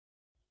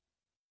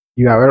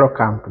You are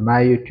welcome to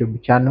my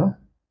YouTube channel.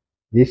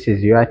 This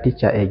is your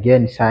teacher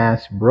again,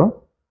 Science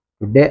Bro.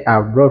 Today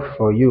I've brought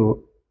for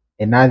you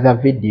another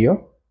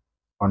video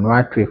on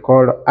what we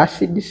call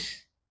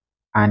acids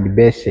and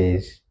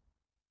bases.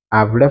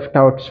 I've left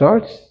out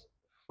salts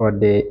for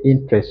the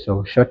interest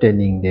of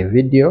shortening the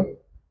video.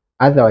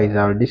 Otherwise,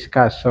 I'll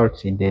discuss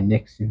salts in the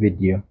next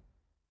video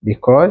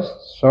because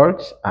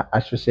salts are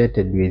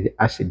associated with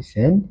acids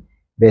and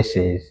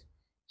bases.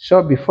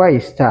 So before I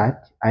start,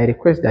 I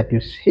request that you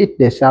hit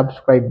the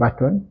subscribe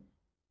button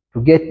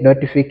to get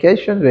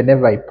notifications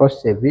whenever I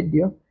post a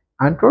video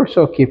and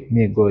also keep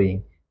me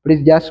going.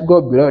 Please just go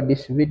below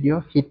this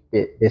video, hit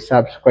the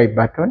subscribe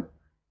button,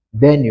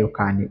 then you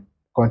can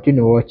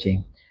continue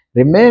watching.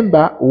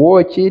 Remember,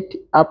 watch it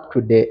up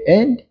to the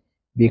end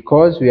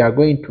because we are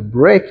going to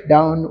break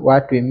down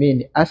what we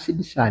mean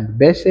acids and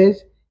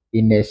bases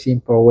in a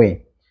simple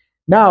way.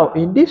 Now,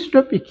 in this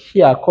topic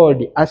here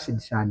called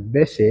acids and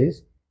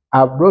bases,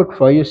 I've brought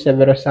for you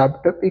several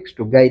subtopics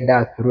to guide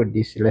us through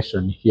this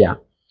lesson here.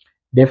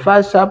 The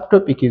first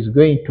subtopic is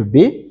going to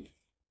be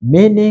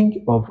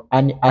meaning of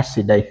an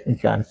acid. I think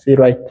you can see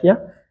right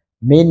here.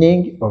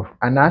 Meaning of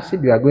an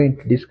acid. We are going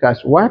to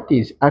discuss what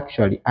is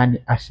actually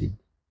an acid.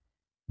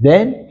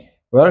 Then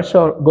we're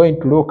also going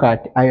to look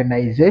at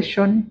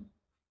ionization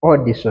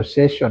or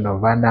dissociation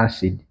of an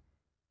acid.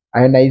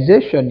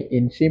 Ionization,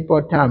 in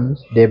simple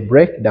terms, the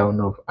breakdown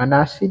of an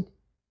acid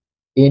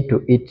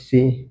into its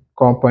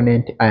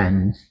component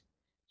ions.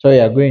 So we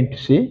are going to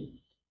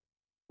see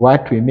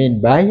what we mean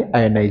by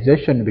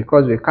ionization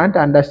because we can't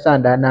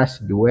understand an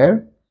acid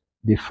well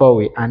before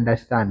we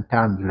understand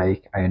terms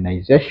like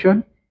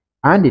ionization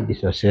and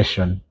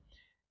dissociation.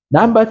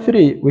 Number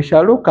 3, we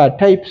shall look at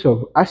types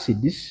of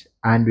acids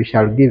and we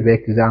shall give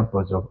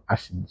examples of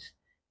acids.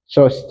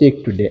 So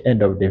stick to the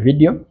end of the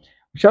video.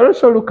 We shall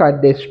also look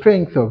at the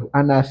strength of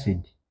an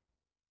acid.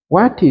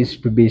 What is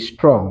to be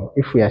strong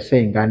if we are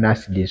saying an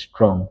acid is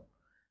strong?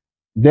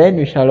 Then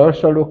we shall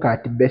also look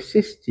at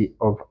basicity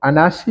of an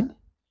acid.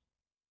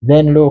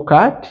 Then look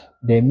at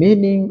the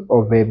meaning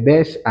of a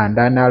base and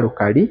an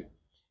alkali.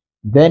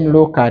 Then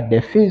look at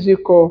the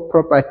physical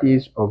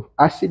properties of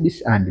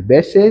acids and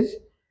bases.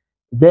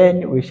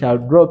 Then we shall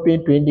drop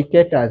into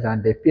indicators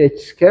and the pH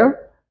scale.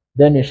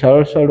 Then we shall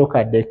also look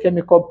at the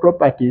chemical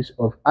properties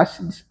of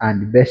acids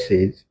and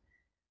bases.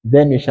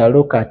 Then we shall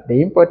look at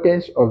the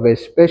importance of a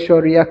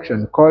special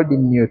reaction called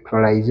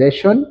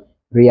neutralization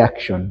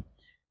reaction.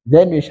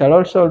 Then we shall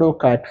also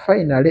look at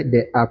finally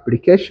the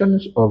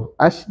applications of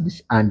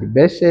acids and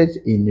bases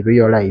in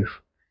real life.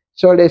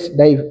 So let's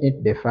dive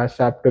into the first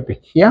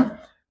subtopic here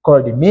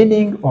called the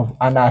meaning of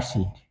an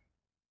acid.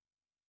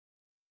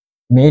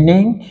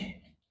 Meaning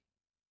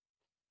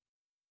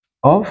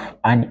of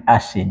an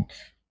acid.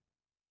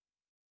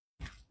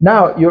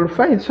 Now you'll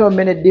find so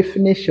many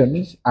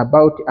definitions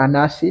about an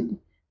acid,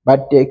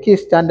 but the key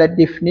standard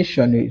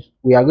definition is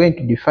we are going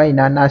to define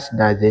an acid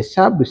as a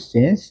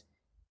substance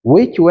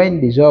which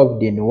when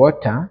dissolved in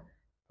water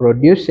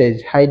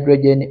produces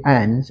hydrogen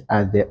ions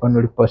as the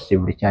only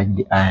possibly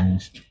charged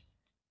ions.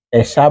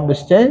 A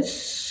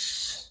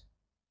substance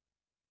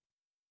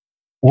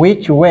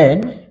which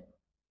when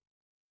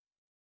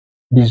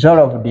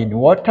dissolved in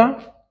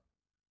water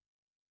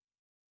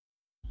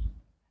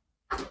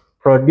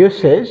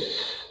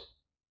produces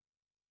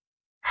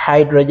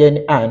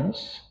hydrogen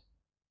ions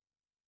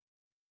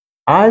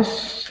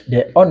as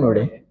the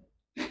only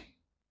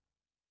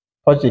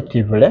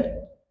positively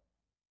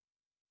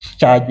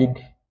charged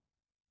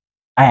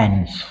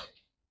ions.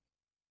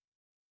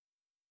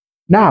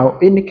 Now,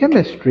 in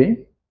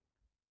chemistry,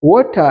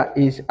 water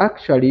is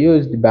actually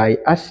used by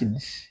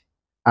acids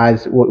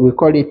as what we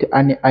call it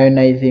an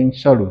ionizing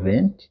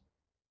solvent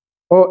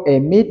or a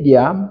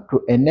medium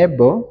to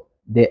enable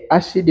the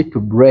acid to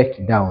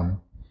break down.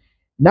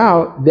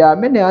 Now, there are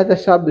many other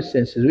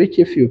substances which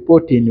if you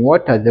put in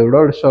water, they will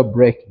also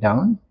break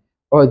down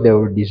or they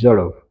will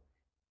dissolve.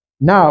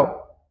 Now,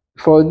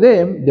 for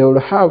them, they will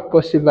have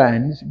positive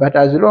ions, but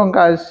as long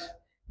as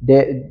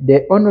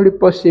the only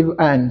positive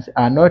ions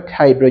are not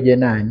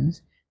hydrogen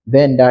ions,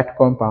 then that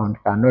compound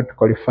cannot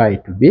qualify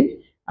to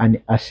be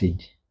an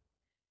acid.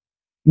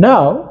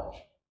 Now,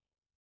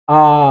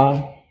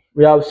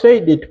 we have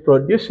said it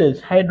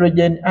produces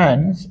hydrogen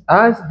ions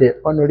as the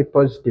only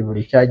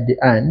positively charged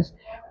ions.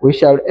 We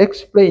shall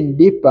explain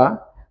deeper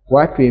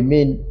what we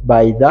mean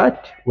by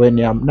that when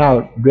I am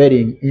now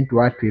dwelling into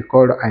what we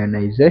call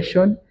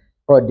ionization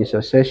or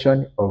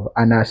dissociation of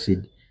an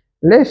acid.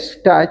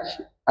 Let's touch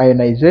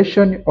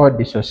ionization or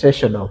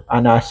dissociation of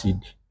an acid.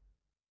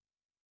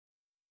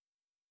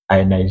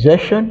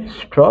 Ionization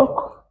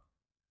stroke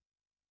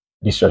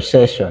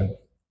dissociation.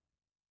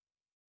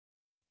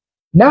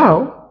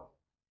 Now,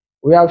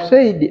 we have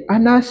said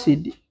an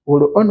acid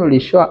will only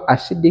show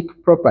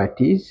acidic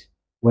properties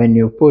when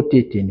you put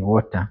it in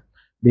water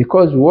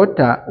because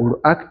water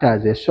will act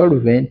as a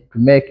solvent to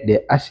make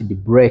the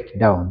acid break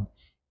down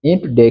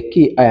into the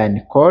key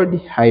ion called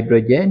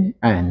hydrogen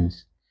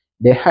ions.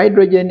 The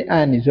hydrogen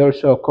ion is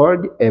also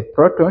called a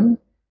proton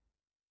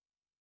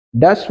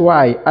That's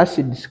why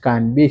acids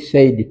can be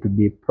said to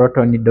be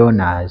proton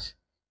donors,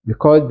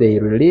 because they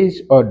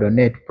release or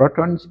donate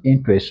protons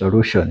into a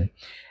solution.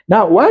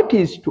 Now, what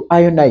is to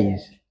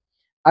ionize?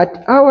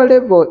 At our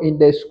level in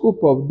the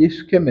scope of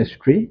this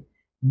chemistry,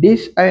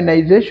 this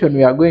ionization,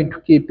 we are going to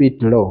keep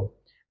it low.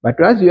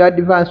 But as you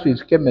advance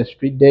with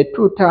chemistry, the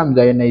two terms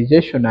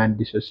ionization and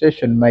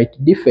dissociation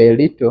might differ a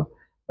little,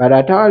 but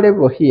at our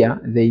level here,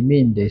 they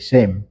mean the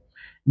same.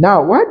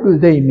 Now, what do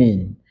they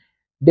mean?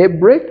 The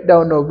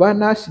breakdown of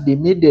an acid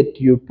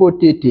immediately you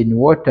put it in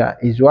water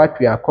is what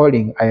we are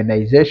calling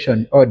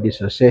ionization or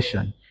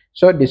dissociation.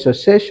 So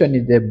dissociation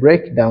is the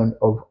breakdown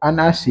of an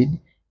acid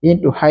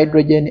into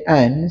hydrogen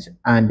ions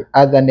and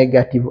other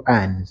negative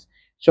ions.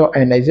 So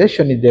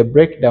ionization is the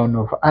breakdown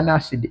of an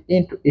acid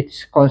into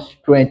its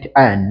constituent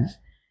ions.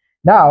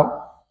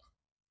 Now,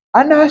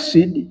 an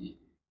acid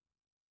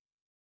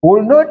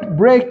will not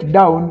break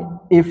down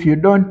if you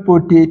don't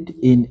put it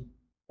in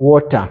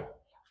water,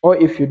 or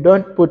if you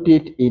don't put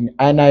it in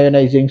an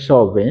ionizing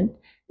solvent.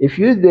 If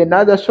you use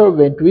another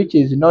solvent which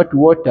is not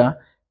water,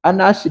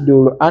 an acid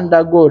will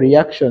undergo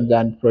reactions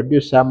and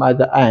produce some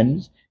other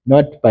ions,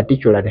 not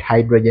particularly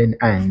hydrogen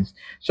ions.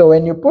 So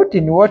when you put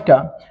in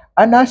water,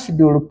 an acid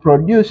will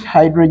produce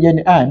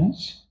hydrogen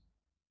ions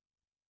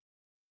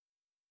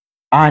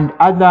and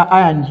other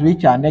ions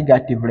which are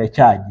negatively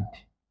charged,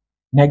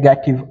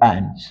 negative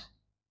ions.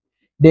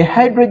 The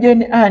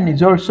hydrogen ion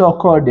is also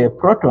called a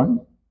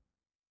proton,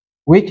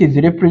 which is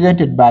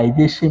represented by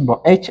this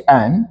symbol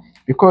Hn,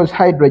 because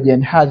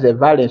hydrogen has a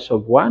valence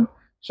of 1,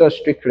 so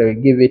strictly we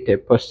give it a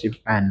positive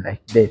ion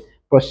like this,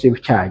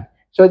 positive charge.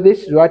 So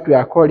this is what we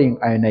are calling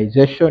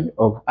ionization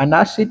of an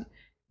acid.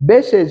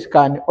 Bases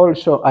can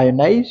also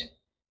ionize,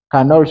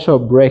 can also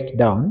break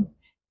down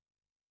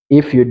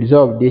if you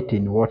dissolved it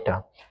in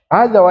water.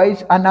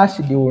 Otherwise, an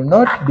acid will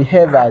not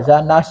behave as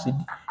an acid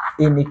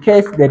in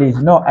case there is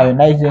no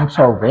ionizing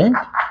solvent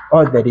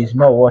or there is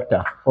no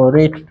water for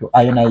it to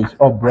ionize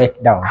or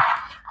break down.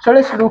 So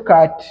let's look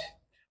at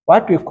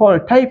what we call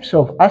types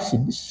of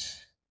acids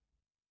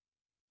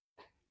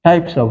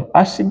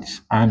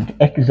and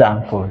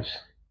examples.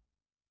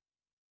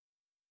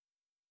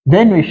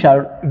 Then we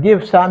shall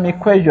give some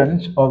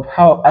equations of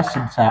how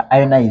acids are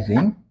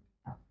ionizing.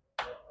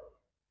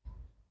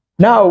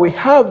 Now we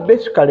have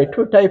basically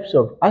two types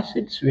of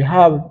acids. We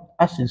have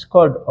acids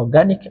called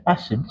organic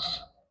acids.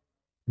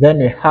 Then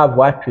we have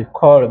what we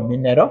call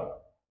mineral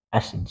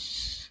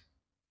acids.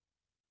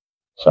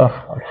 So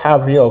I'll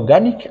have the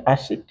organic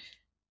acid.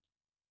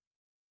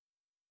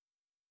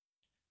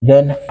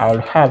 Then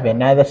I'll have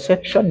another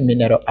section,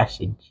 mineral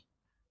acid.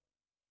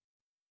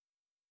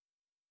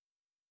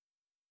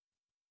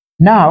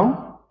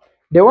 Now,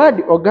 the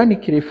word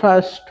organic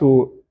refers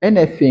to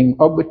anything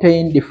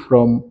obtained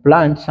from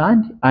plants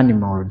and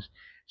animals.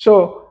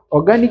 So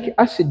organic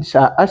acids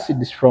are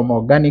acids from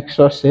organic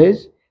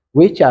sources,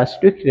 which are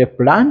strictly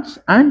plants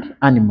and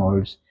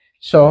animals.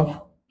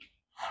 So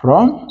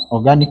from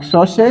organic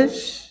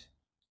sources,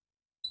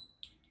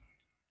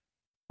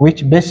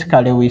 which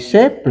basically we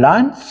say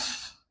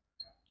plants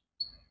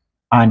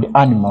and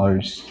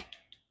animals.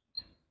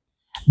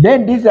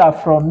 Then these are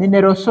from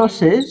mineral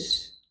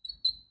sources.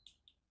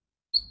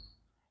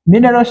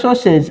 Mineral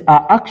sources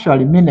are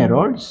actually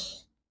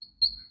minerals,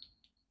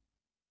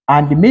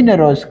 and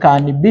minerals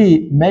can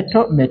be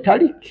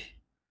metallic.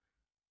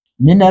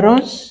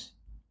 Minerals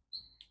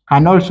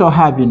can also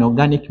have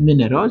inorganic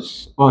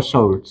minerals or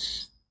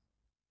salts.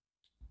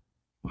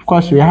 Of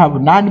course, we have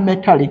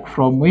non-metallic,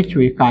 from which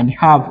we can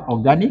have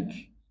organic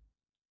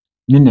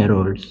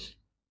minerals.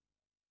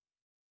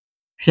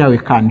 Here we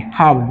can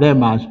have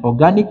them as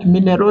organic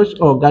minerals,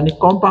 organic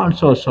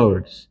compounds, or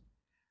salts.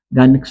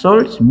 Organic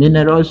salts,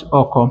 minerals,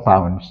 or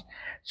compounds.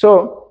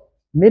 So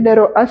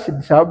mineral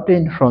acids are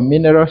obtained from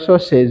mineral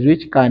sources,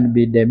 which can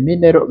be the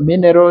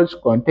minerals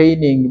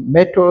containing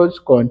metals,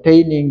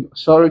 containing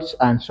salts,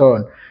 and so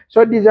on.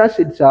 So these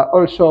acids are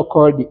also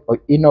called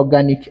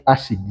inorganic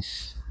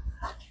acids.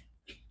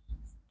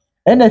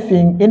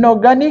 Anything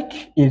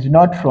inorganic is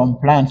not from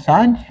plants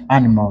and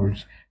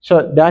animals.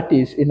 So that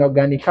is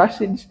inorganic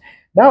acids.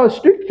 Now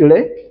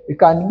strictly, we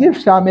can give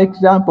some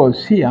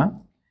examples here.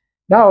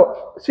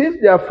 Now, since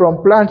they are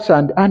from plants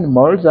and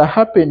animals, I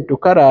happen to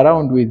carry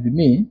around with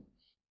me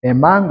a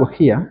mango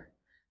here,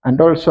 and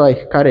also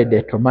I carried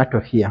a tomato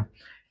here.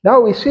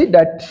 Now we see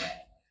that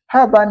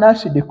have an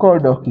acid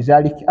called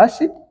oxalic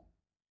acid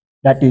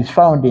that is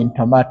found in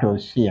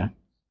tomatoes here.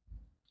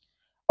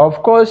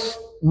 Of course,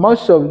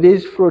 most of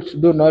these fruits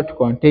do not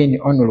contain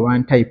only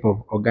one type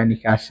of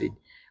organic acid.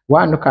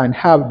 One can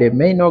have the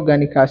main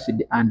organic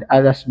acid and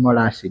other small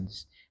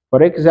acids.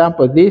 For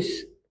example,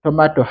 this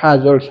tomato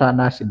has also an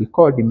acid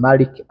called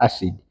malic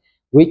acid,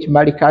 which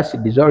malic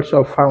acid is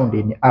also found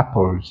in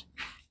apples.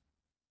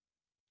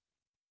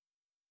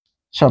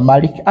 So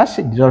malic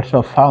acid is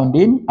also found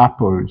in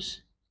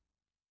apples.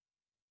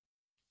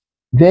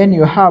 Then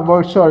you have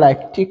also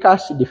lactic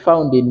acid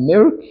found in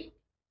milk.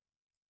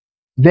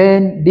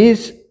 Then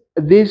these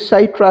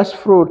citrus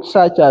fruits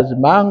such as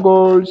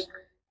mangoes,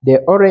 the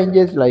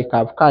oranges, like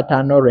I've cut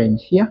an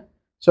orange here.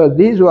 So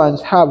these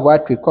ones have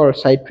what we call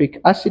citric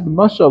acid.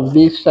 Most of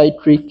these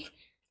citric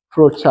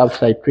fruits have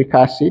citric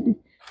acid.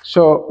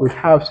 So we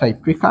have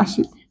citric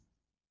acid.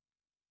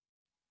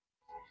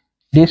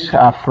 These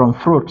are from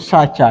fruits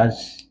such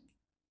as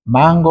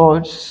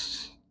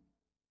mangoes,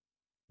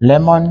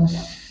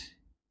 lemons,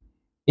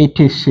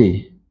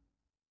 etc.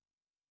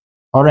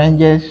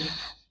 Oranges.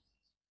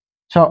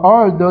 So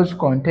all those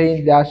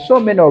contain, there are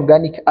so many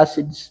organic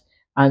acids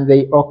and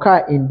they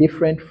occur in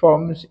different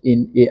forms.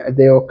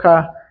 They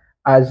occur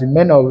as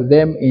many of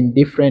them in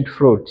different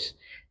fruits.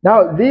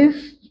 Now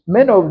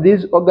many of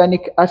these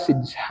organic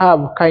acids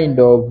have kind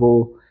of,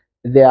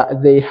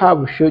 they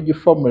have huge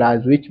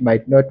formulas which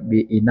might not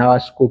be in our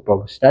scope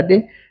of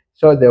study.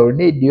 So they will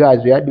need you,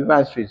 as you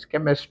advance with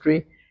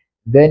chemistry,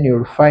 then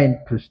you'll find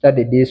to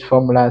study these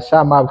formulas.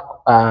 Some have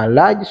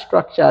large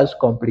structures,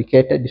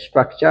 complicated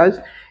structures.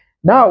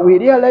 Now we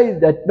realize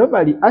that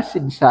normally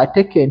acids are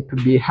taken to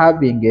be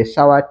having a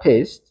sour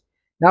taste.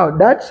 Now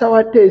that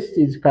sour taste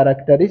is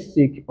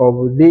characteristic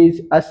of these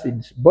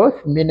acids,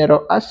 both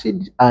mineral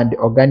acids and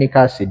organic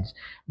acids.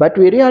 But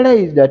we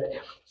realize that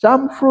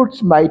some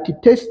fruits might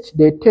taste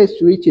the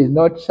taste which is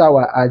not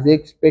sour as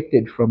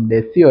expected from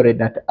the theory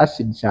that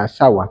acids are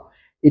sour.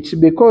 It's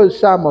because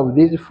some of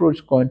these fruits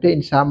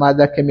contain some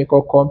other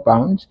chemical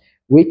compounds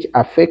which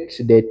affects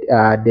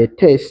the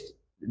taste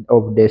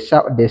of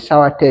the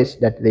sour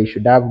taste that they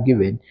should have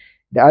given.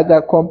 The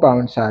other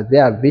compounds are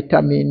there,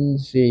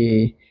 vitamins,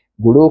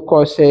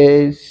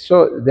 glucoses.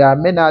 So there are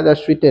many other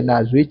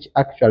sweeteners which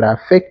actually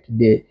affect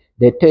the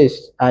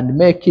taste and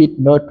make it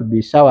not to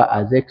be sour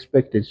as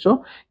expected.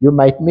 So you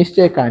might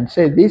mistake and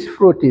say this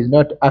fruit is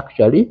not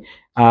actually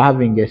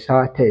having a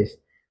sour taste.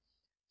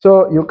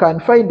 So you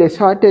can find a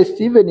sour taste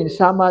even in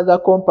some other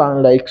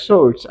compound like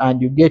salts, and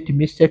you get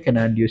mistaken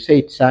and you say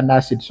it's an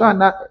acid. So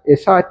a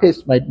sour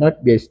taste might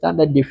not be a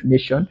standard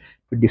definition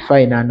to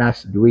define an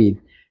acid with.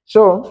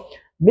 So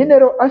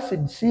mineral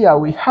acids here,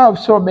 we have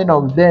so many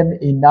of them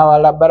in our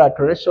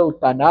laboratory, so we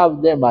can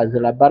have them as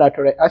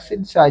laboratory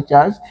acids such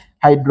as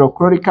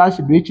hydrochloric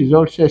acid, which is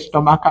also a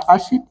stomach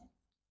acid.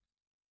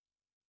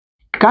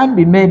 Can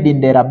be made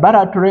in the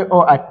laboratory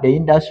or at the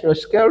industrial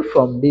scale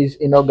from these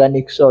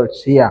inorganic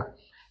salts here.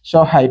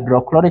 So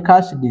hydrochloric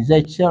acid is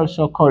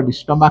also called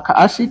stomach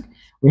acid.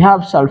 We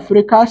have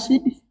sulfuric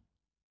acid.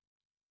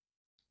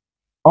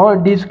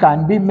 All these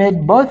can be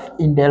made both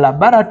in the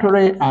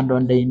laboratory and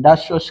on the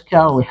industrial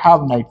scale. We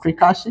have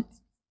nitric acid,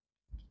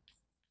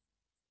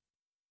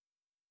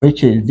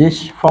 which is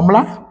this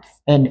formula,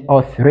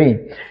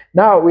 NO3.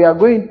 Now we are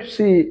going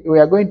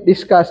to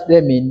discuss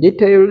them in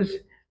details.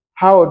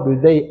 How do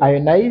they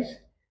ionize?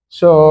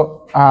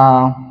 So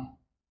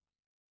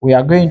we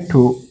are going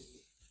to,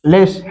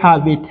 let's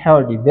have it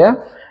held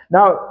there.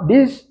 Now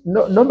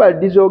normally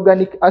these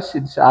organic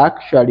acids are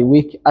actually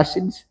weak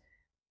acids.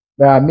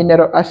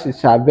 Mineral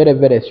acids are very,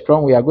 very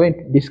strong. We are going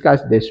to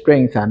discuss the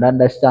strength and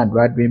understand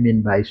what we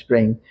mean by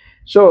strength.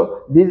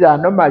 So these are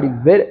normally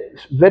very,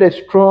 very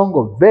strong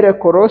or very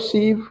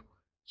corrosive.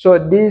 So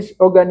these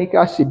organic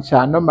acids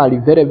are normally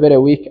very, very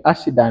weak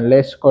acid and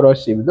less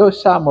corrosive. Though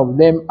some of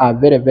them are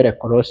very, very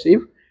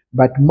corrosive,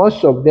 but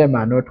most of them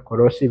are not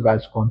corrosive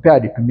as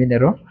compared to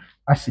mineral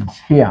acids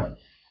here.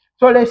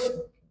 So let's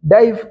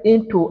dive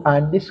into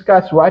and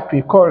discuss what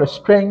we call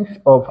strength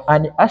of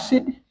an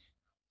acid.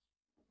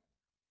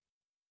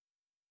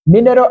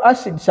 Mineral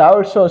acids are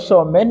also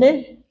so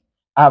many.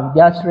 I've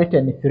just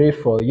written 3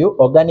 for you.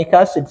 Organic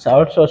acids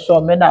are also so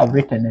many. I've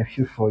written a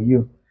few for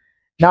you.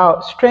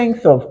 Now,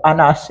 strength of an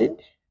acid.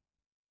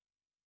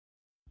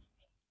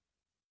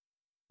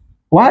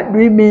 What do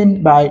we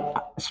mean by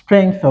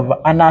strength of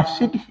an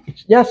acid?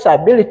 It's just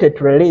ability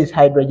to release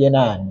hydrogen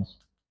ions.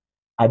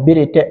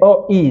 Ability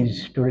or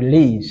is to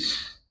release.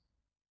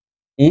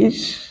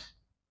 Is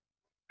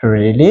to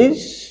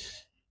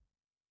release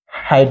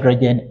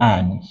hydrogen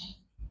ions.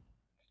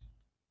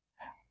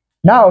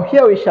 Now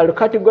here we shall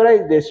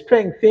categorize the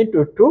strength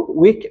into 2,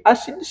 weak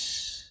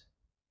acids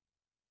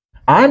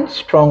and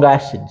strong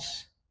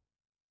acids.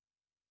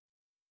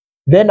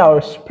 Then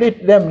I'll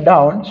split them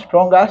down,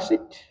 strong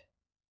acid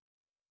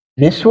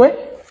this way,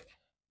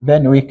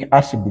 then weak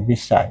acid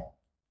this side.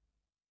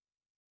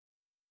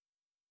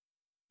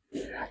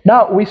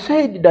 Now we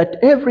said that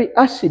every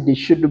acid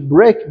should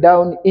break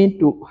down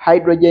into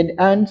hydrogen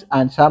ions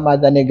and some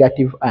other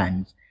negative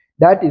ions.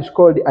 That is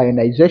called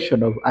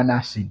ionization of an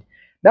acid.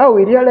 Now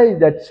we realize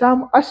that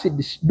some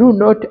acids do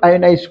not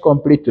ionize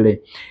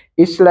completely.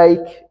 It's like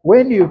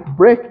when you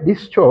break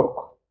this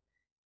chalk,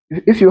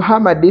 if you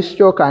hammer this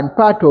chalk and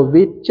part of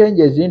it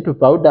changes into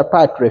powder,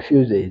 part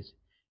refuses.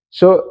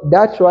 So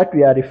that's what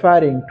we are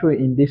referring to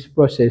in this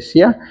process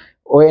here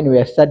when we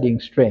are studying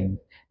strength.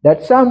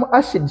 That some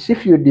acids,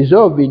 if you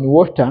dissolve in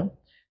water,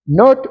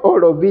 not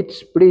all of it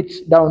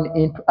splits down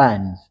into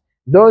ions.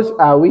 Those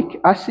are weak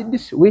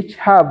acids which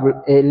have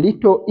a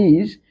little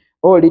ease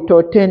or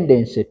little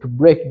tendency to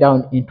break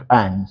down into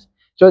ions.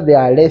 So they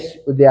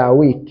are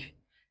weak.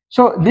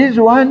 So these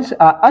ones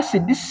are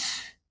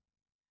acids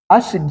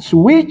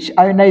which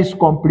ionize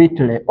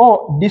completely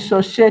or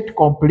dissociate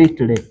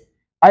completely.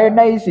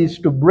 Ionize is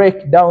to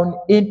break down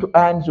into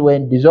ions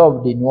when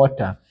dissolved in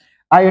water.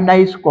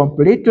 Ionize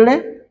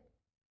completely.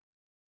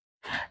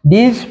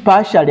 These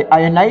partially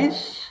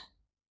ionize.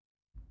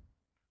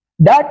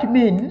 That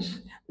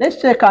means,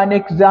 let's take an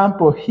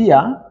example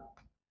here.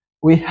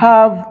 We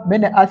have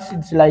many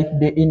acids like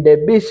in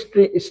the B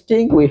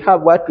sting, we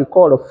have what we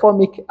call a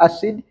formic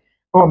acid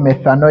or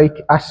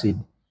methanoic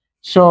acid.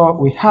 So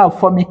we have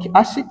formic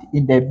acid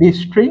in the B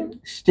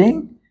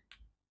sting.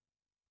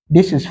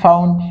 This is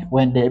found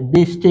when the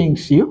bee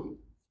stings you.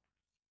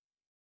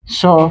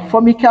 So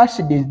formic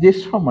acid is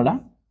this formula.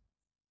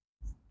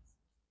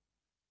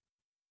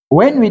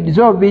 When we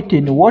dissolve it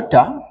in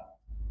water,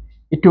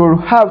 it will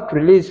have to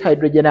release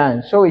hydrogen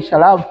ions. So we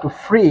shall have to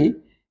free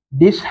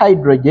this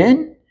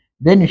hydrogen,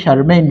 then we shall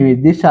remain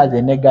with this as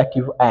a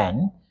negative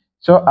ion.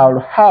 So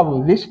I'll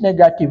have this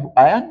negative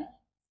ion.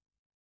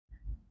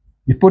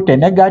 You put a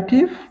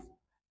negative,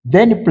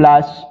 then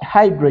plus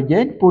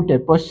hydrogen, put a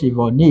positive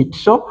on it.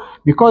 So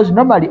because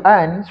normally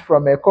ions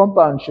from a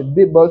compound should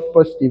be both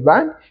positive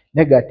and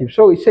negative.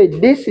 So we say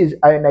this is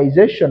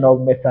ionization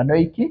of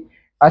methanoic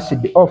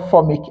acid or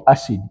formic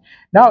acid.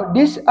 Now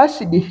this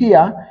acid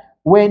here,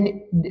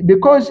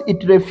 because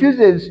it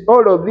refuses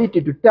all of it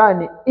to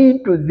turn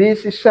into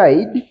this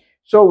side,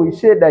 so we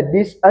say that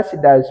this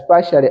acid has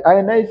partially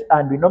ionized,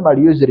 and we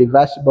normally use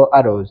reversible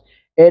arrows.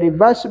 A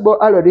reversible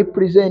arrow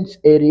represents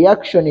a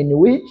reaction in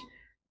which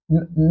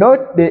in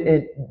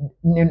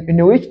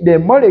which the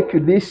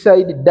molecule this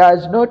side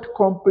does not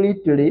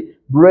completely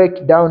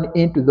break down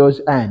into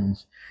those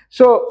ions.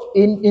 So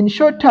in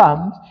short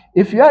terms,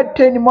 if you had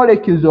 10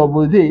 molecules of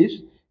this,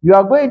 you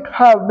are going to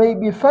have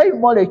maybe 5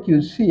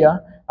 molecules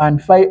here,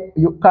 and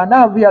you can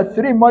have here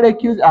 3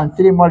 molecules and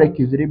 3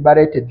 molecules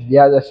liberated the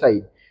other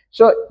side.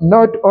 So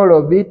not all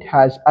of it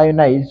has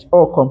ionized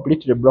or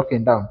completely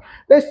broken down.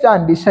 Let's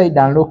turn this side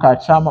and look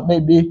at some,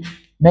 maybe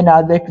many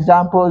other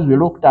examples. We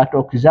looked at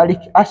oxalic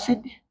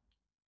acid.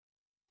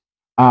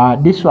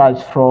 This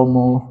was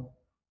from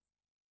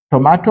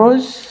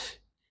tomatoes,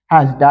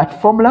 has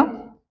that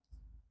formula.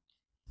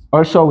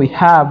 Also, we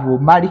have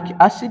malic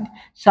acid.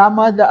 Some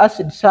other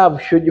acids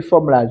have huge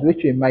formulas,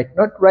 which we might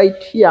not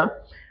write here.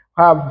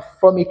 We have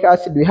formic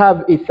acid. We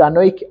have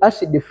ethanoic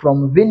acid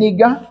from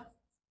vinegar.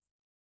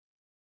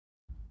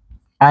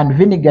 And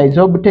vinegar is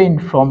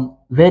obtained from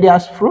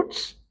various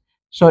fruits.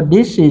 So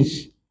this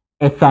is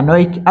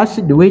ethanoic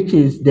acid, which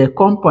is the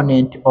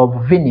component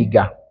of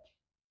vinegar.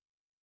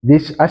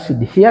 This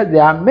acid here,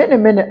 there are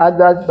many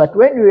others, but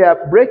when we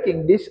are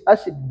breaking this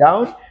acid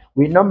down,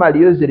 we normally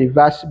use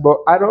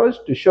reversible arrows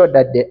to show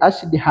that the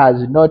acid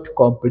has not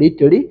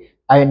completely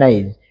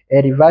ionized.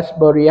 A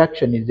reversible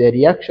reaction is a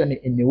reaction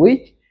in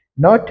which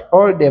not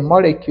all the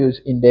molecules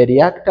in the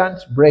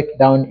reactants break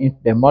down into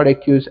the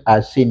molecules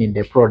as seen in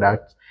the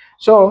products.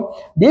 So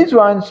these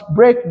ones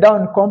break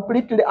down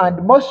completely,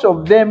 and most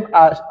of them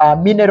are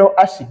mineral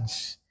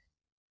acids.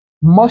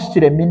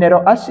 Mostly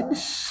mineral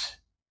acids.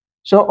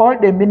 So all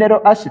the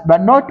mineral acids,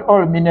 but not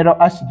all mineral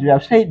acids, we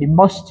have said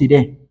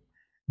mostly.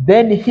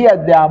 Then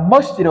here there are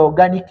mostly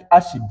organic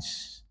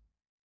acids.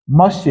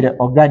 Mostly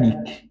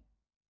organic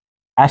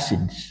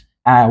acids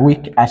are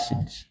weak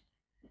acids.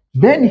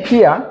 Then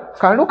here,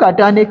 can look at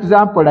an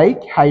example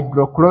like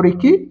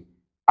hydrochloric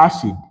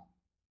acid.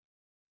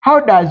 How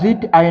does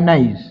it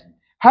ionize?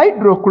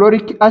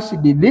 Hydrochloric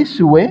acid this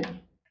way.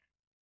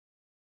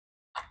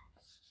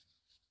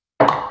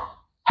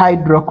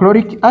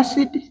 Hydrochloric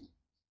acid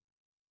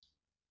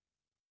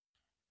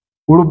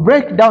will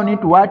break down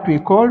into what we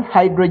call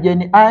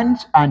hydrogen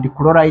ions and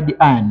chloride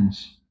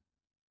ions.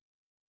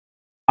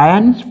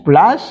 Ions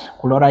plus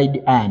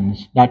chloride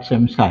ions, that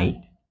same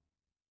side.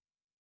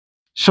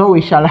 So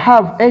we shall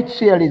have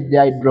HCl is the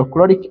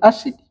hydrochloric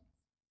acid.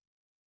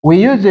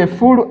 We use a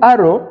full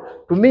arrow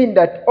to mean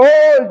that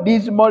all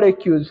these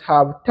molecules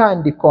have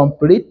turned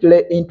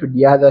completely into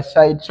the other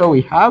side. So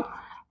we have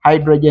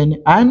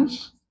hydrogen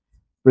ions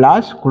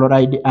plus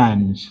chloride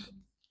ions.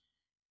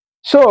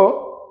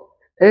 So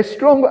a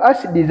strong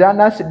acid is an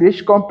acid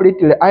which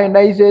completely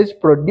ionizes,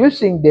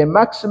 producing the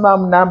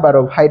maximum number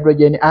of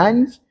hydrogen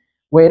ions,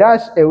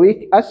 whereas a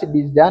weak acid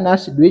is an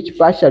acid which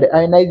partially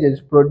ionizes,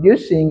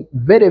 producing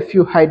very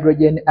few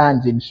hydrogen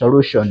ions in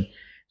solution.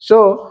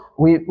 So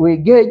we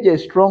gauge a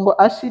strong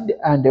acid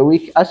and a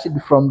weak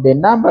acid from the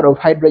number of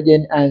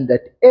hydrogen ions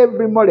that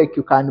every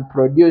molecule can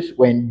produce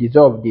when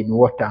dissolved in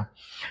water.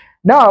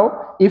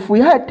 Now, if we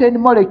had 10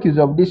 molecules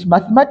of this,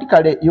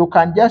 mathematically, you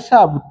can just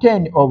have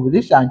 10 of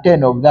this and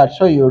 10 of that.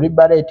 So you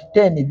liberate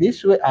 10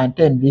 this way and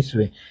 10 this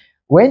way.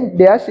 When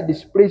the acid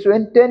splits,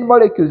 when 10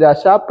 molecules are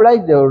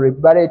supplied, they will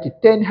liberate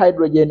 10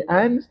 hydrogen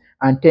ions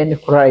and 10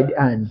 chloride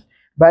ions.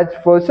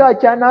 But for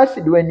such an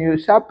acid, when you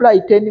supply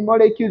 10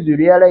 molecules, you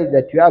realize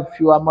that you have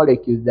fewer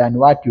molecules than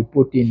what you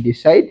put in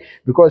this side,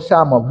 because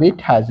some of it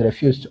has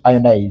refused to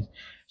ionize.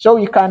 So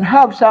we can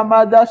have some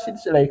other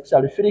acids like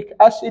sulfuric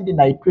acid,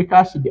 nitric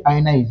acid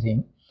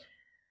ionizing.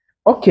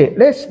 Okay,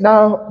 let's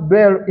now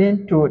delve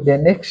into the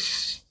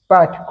next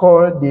part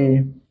called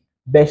the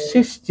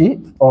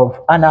basicity of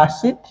an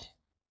acid.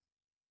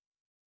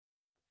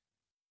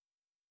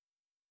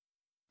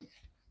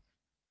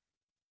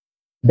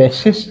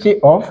 basicity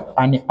of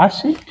an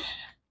acid,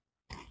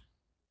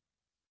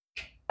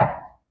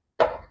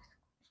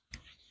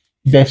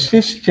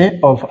 basicity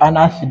of an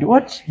acid.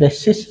 What's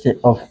basicity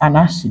of an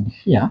acid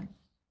here?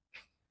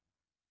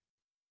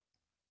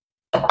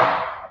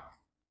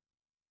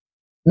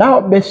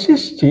 Now,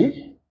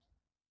 basicity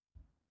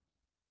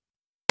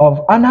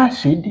of an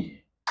acid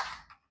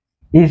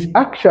is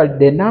actually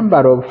the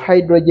number of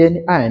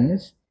hydrogen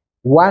ions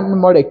one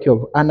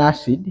molecule of an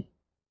acid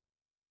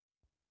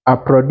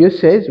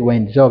produces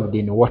when dissolved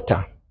in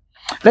water.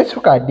 Let's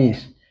look at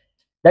this.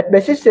 That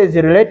basicity is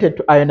related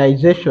to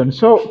ionization.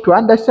 So to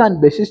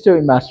understand basicity,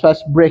 we must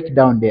first break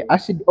down the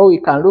acid, or we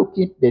can look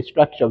into the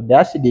structure of the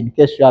acid in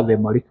case you have a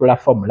molecular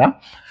formula.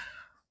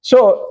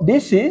 So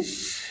this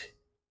is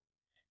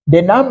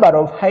the number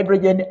of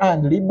hydrogen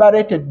ions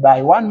liberated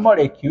by one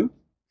molecule,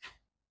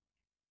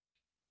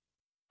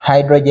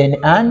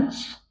 hydrogen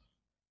ions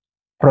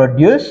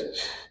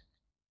produced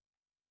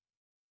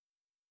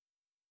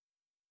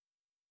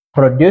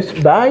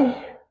by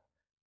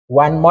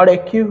one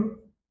molecule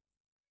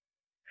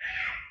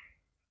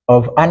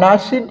of an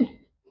acid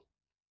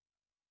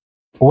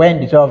when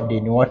dissolved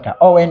in water,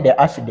 or when the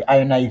acid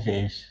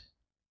ionizes.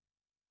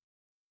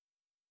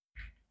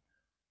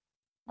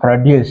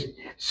 Produced.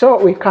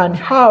 So we can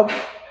have,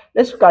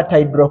 let's look at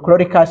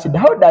hydrochloric acid.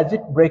 How does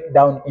it break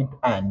down into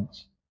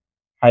ions?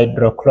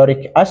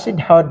 Hydrochloric acid,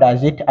 how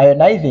does it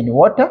ionize in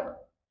water?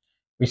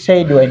 We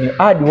said when you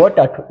add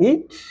water to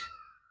it,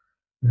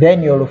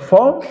 then you'll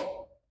form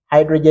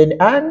hydrogen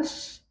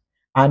ions,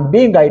 and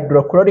being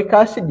hydrochloric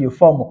acid, you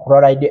form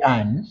chloride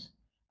ions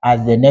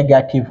as the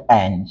negative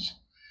ions.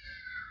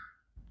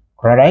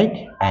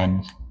 Chloride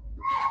ions.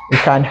 We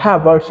can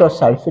have also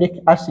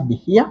sulfuric acid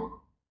here.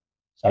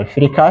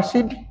 Sulfuric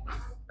acid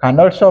can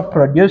also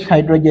produce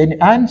hydrogen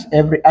ions.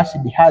 Every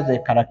acid has a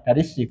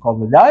characteristic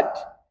of that,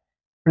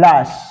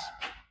 plus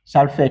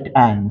sulfate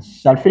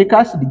ions. Sulfuric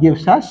acid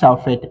gives us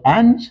sulfate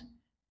ions.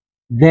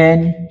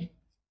 Then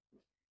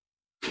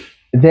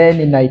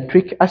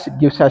nitric acid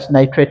gives us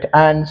nitrate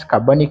ions.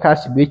 Carbonic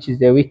acid, which is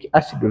the weak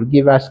acid, will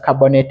give us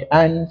carbonate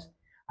ions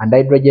and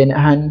hydrogen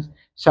ions.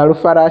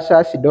 Sulfurous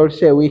acid,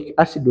 also a weak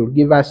acid, will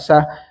give us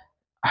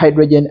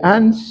hydrogen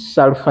ions,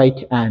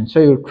 sulfite ions.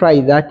 So you'll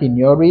try that in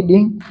your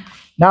reading.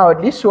 Now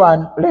this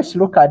one, let's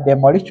look at the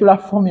molecular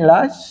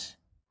formulas.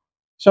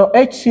 So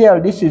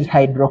HCl, this is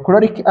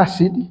hydrochloric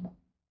acid.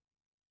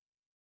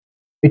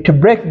 It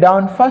breaks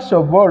down, first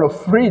of all,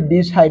 free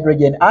these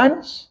hydrogen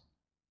ions.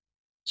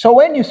 So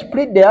when you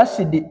split the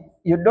acid,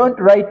 you don't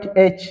write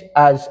H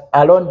as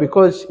alone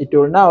because it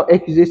will now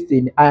exist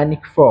in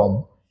ionic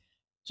form.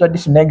 So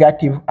this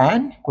negative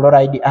ion,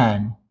 chloride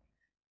ion.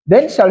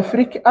 Then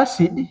sulfuric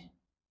acid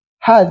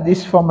has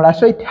this formula.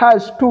 So it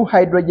has two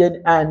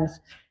hydrogen ions,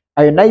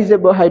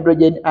 ionizable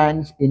hydrogen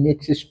ions in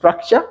its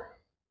structure.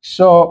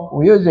 So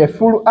we use a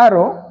full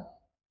arrow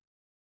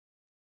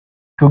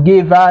to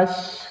give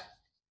us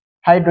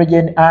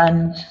hydrogen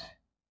ions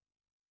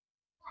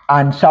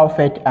and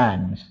sulfate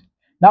ions.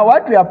 Now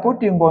what we are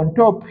putting on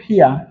top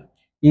here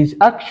is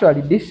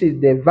actually, this is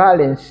the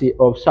valency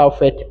of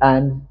sulfate,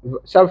 and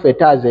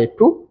sulfate has a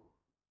 2.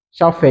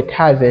 Sulfate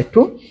has a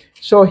 2.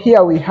 So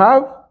here we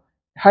have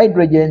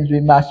hydrogens,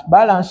 we must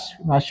balance,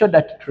 we must show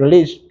that it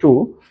releases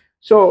 2.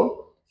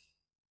 So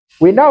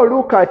we now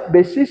look at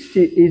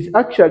basicity is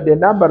actually the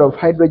number of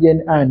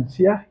hydrogen ions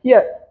here.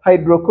 Here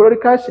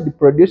hydrochloric acid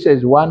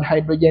produces 1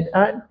 hydrogen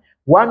ion.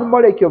 1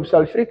 molecule of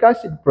sulfuric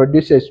acid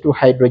produces 2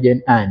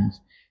 hydrogen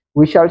ions.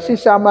 We shall see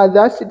some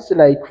other acids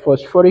like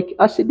phosphoric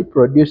acid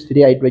produce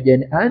 3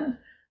 hydrogen ions.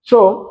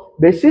 So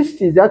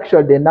basicity is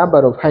actually the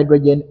number of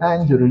hydrogen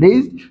ions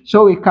released.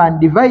 So we can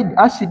divide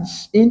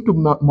acids into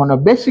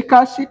monobasic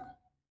acid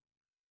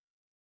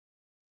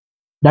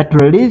that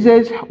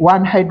releases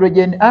 1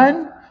 hydrogen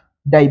ion.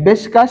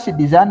 Dibasic acid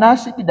is an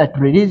acid that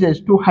releases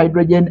 2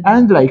 hydrogen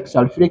ions, like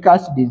sulfuric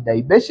acid is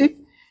dibasic.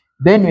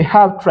 Then we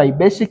have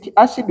tribasic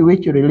acid,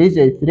 which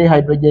releases 3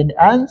 hydrogen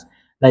ions,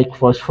 like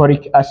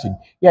phosphoric acid.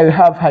 Here we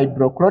have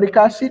hydrochloric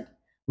acid,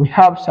 we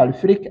have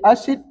sulfuric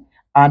acid,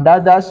 and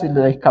others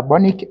like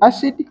carbonic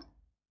acid.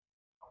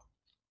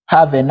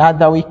 Have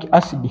another weak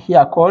acid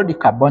here called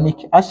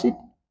carbonic acid.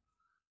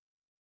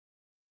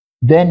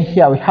 Then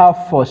here we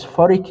have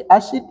phosphoric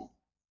acid,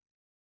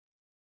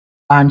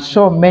 and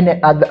so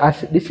many other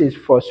acids. This is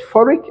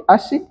phosphoric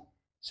acid,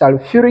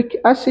 sulfuric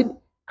acid,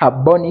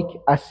 carbonic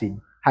acid,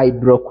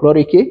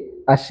 hydrochloric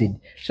acid.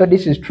 So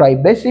this is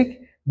tribasic.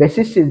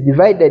 Basicity is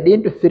divided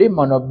into 3: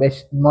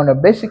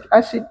 monobasic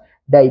acid,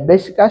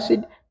 dibasic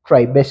acid,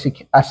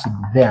 tribasic acid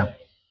there.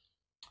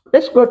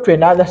 Let's go to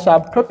another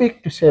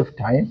subtopic to save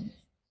time.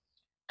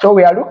 So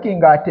we are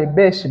looking at a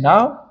base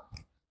now.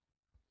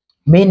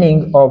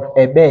 Meaning of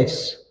a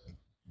base.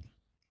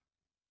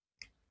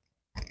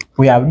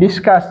 We have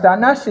discussed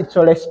an acid,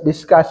 so let's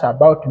discuss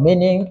about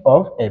meaning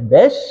of a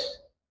base.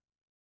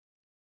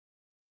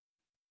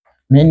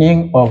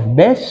 Meaning of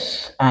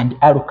base and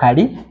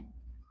alkali.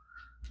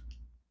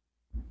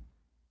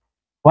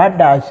 What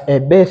does a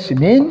base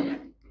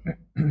mean?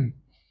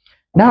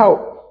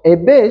 Now, a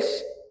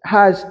base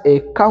has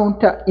a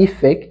counter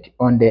effect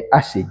on the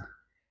acid.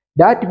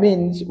 That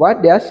means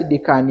what the acid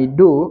can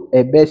do,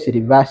 a base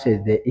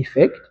reverses the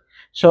effect.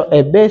 So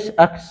a base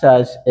acts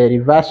as a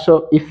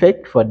reversal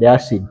effect for the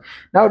acid.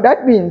 Now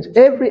that means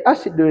every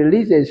acid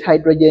releases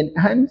hydrogen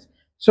ions,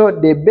 so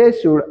the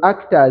base will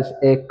act as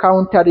a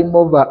counter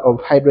remover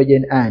of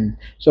hydrogen ions.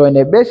 So when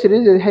a base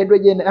releases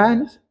hydrogen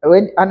ions,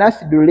 when an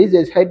acid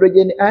releases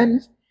hydrogen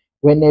ions,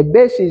 when a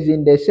base is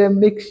in the same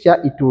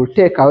mixture, it will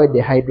take away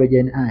the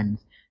hydrogen ions.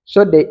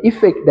 So the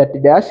effect that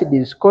the acid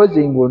is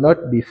causing will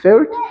not be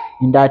felt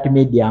in that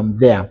medium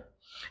there.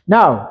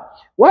 Now,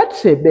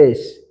 what's a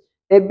base?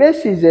 A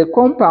base is a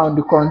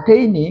compound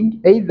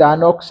containing either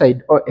an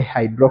oxide or a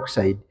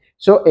hydroxide.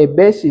 So a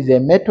base is a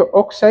metal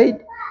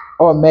oxide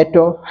or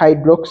metal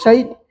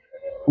hydroxide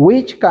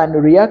which can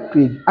react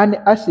with an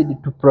acid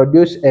to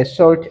produce a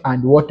salt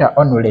and water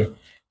only.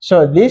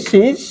 So this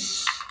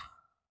is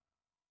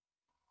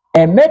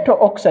a metal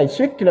oxide,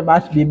 so it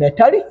must be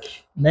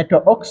metallic,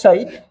 metal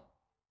oxide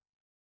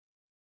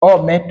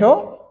or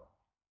metal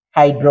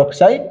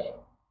hydroxide,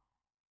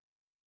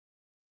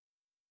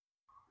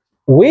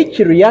 which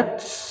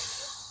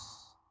reacts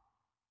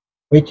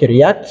with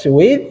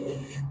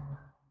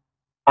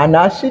an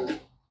acid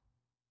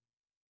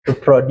to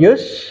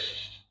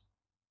produce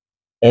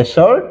a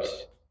salt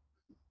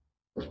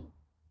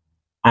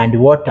and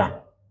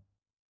water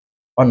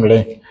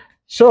only.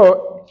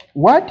 So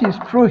what is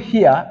true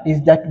here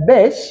is that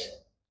base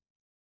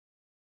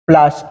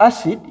plus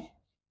acid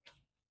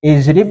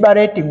is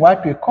liberating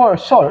what we call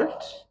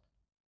salt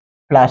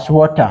plus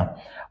water.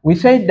 We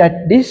said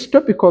that this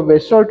topic of a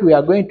salt, we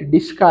are going to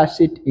discuss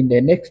it in the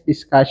next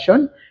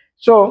discussion.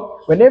 So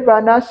whenever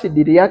an acid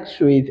reacts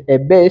with a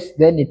base,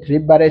 then it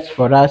liberates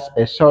for us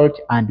a salt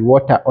and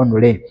water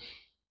only.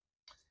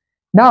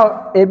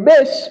 Now, a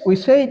base, we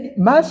said,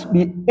 must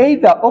be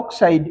either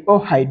oxide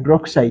or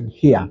hydroxide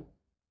here.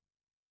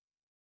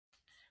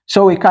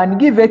 So we can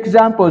give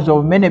examples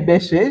of many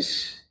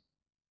bases.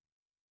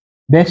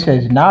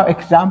 Now,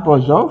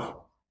 examples of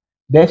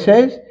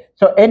bases.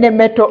 So any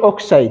metal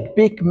oxide,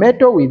 pick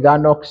metal with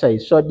an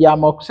oxide,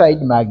 sodium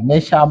oxide,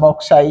 magnesium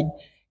oxide,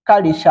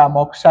 calcium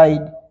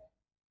oxide,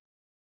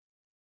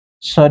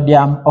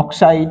 sodium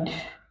oxide,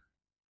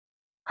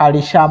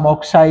 calcium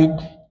oxide,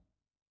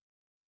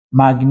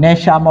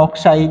 magnesium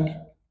oxide.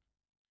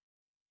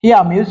 Here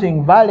I'm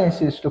using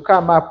valences to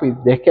come up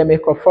with the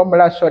chemical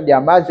formula.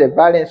 Sodium has a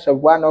valence of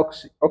 1,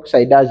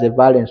 oxide has a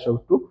valence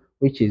of 2,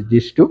 which is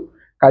this 2.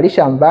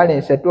 Calcium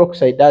valence 2,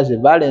 oxide has a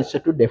valence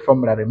 2, the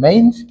formula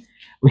remains.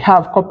 We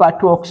have copper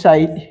 2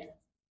 oxide.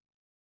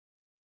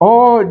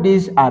 All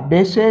these are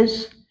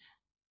bases,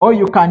 or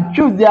you can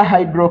choose their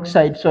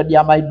hydroxide,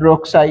 sodium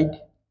hydroxide,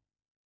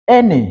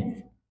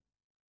 any,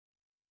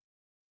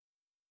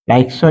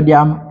 like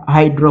sodium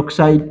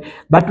hydroxide.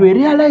 But we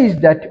realize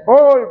that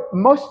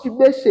most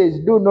bases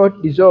do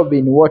not dissolve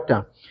in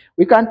water.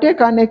 We can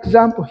take an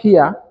example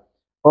here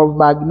of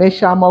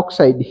magnesium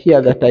oxide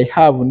here that I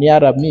have near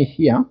me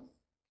here,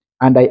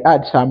 and I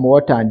add some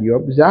water and you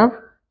observe.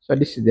 So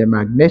this is the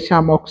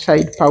magnesium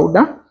oxide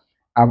powder.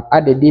 I've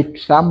added it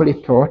some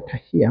little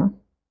water here.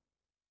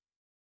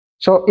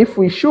 So if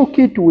we shook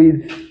it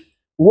with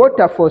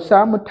water for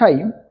some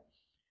time,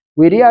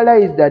 we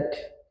realize that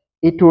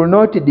it will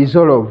not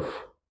dissolve.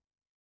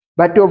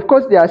 But of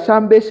course, there are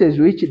some bases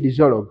which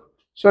dissolve.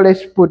 So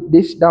let's put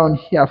this down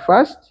here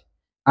first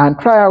and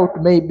try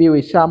out maybe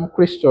with some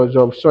crystals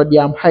of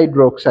sodium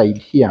hydroxide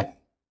here.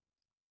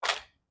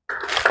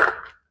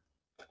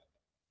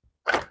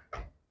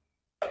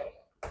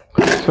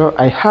 So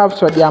I have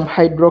sodium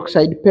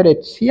hydroxide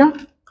pellets here.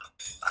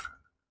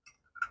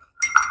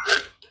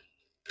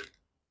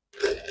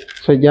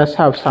 So just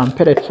have some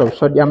pellets of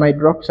sodium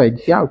hydroxide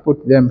here. I'll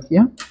put them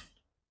here.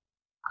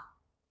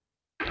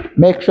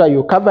 Make sure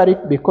you cover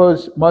it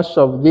because some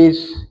of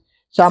these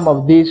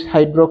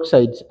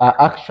hydroxides are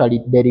actually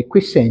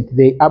deliquescent.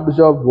 They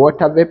absorb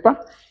water vapor.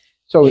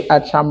 So we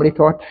add some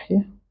little water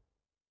here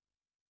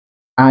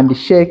and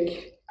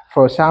shake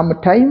for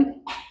some time.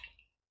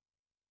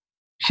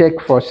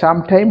 Shake for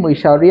some time. We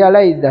shall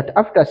realize that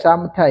after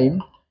some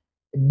time,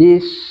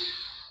 this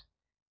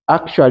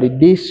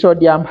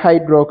sodium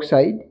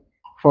hydroxide,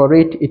 for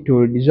it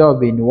will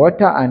dissolve in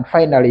water, and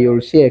finally you'll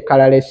see a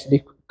colorless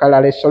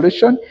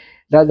solution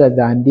rather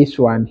than this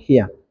one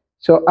here.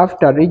 So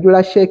after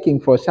regular shaking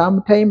for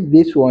some time,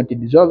 this won't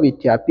dissolve,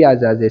 it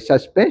appears as a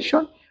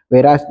suspension,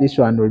 whereas this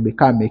one will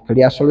become a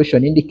clear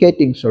solution,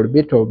 indicating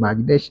solubility of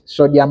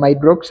sodium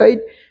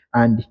hydroxide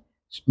and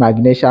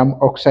magnesium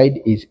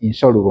oxide is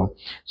insoluble.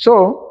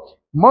 So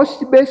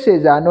most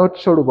bases are not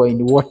soluble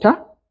in water,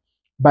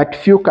 but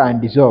few can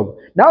dissolve.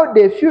 Now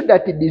the few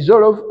that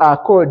dissolve are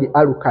called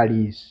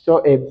alkalis.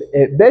 So a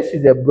base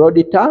is a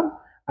broad term,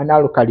 and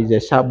alkali is a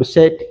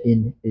subset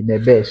in a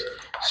base.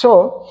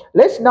 So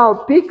let's now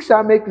pick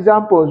some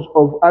examples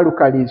of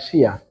alkalis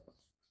here.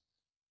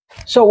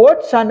 So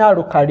what's an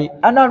alkali?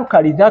 An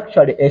alkali is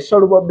actually a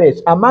soluble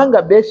base. Among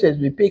the bases,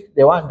 we pick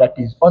the one that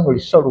is only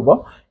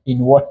soluble in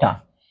water.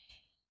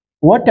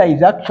 water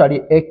is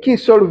actually a key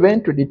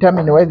solvent to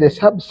determine whether the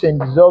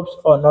substance dissolves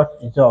or not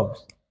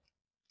dissolves.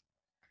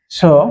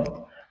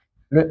 So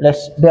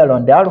let's dwell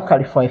on the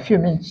alkali for a few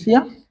minutes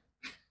here.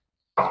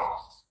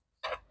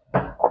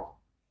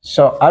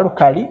 So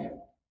alkali.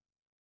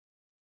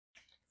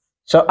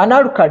 So an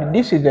alkali,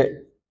 this is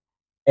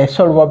a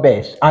soluble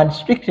base and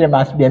strictly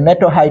must be a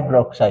metal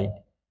hydroxide.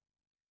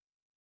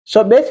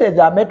 So bases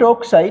are metal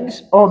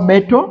oxides or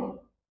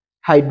metal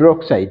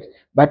hydroxides,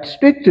 but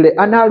strictly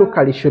an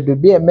alkali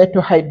should be a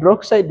metal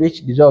hydroxide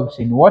which dissolves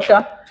in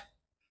water.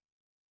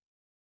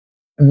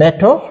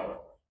 Metal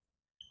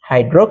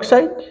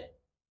hydroxide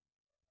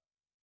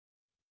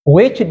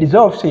which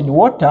dissolves in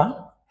water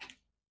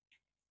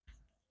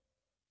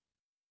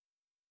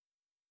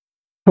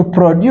to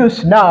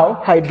produce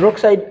now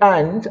hydroxide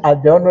ions as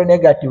the only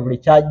negatively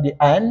charged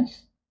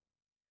ions.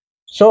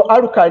 So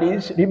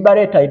alkalis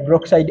liberate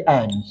hydroxide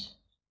ions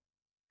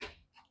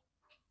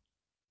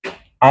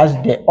as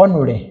the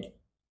only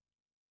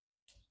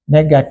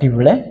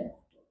negatively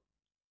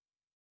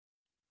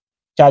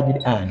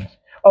charged ions.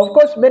 Of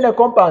course, many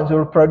compounds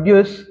will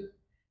produce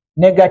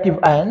negative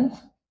ions.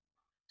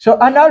 So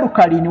an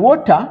alkali in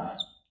water,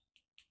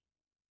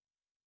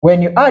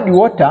 when you add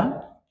water,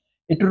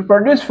 it will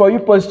produce for you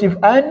positive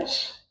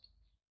ions,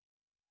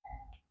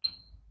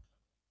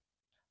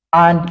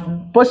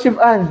 and positive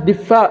ions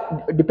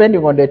differ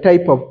depending on the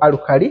type of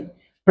alkali,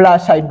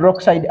 plus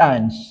hydroxide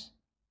ions,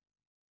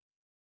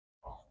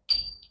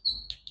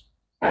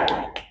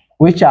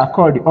 which are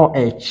called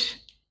OH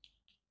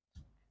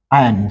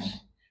ions.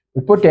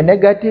 We put a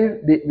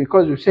negative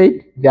because we said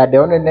they are the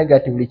only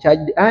negatively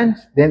charged ions,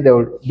 then they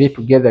will be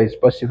together as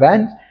positive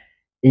ions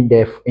in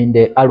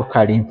the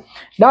alkali.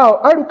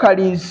 Now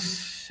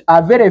alkalis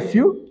are very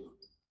few: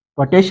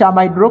 potassium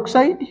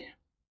hydroxide,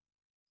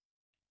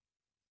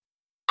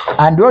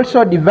 and we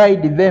also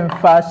divide them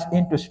first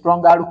into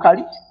strong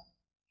alkali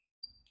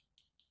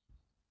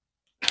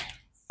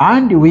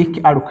and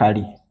weak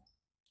alkali,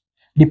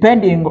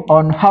 depending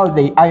on how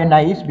they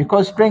ionize,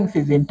 because strength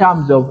is in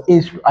terms of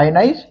ease to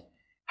ionize.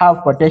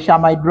 Have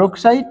potassium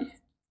hydroxide,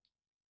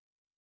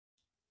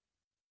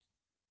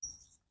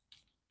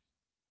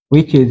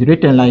 which is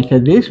written like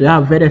this. We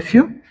have very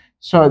few.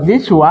 So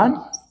this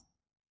one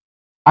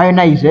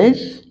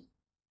ionizes.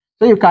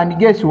 So you can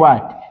guess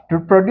what? To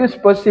produce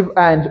positive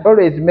ions,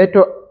 always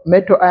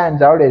metal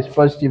ions are always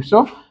positive.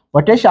 So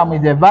potassium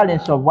is a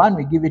valence of 1,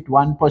 we give it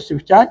 1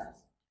 positive charge.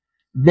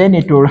 Then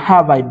it will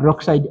have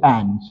hydroxide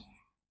ions.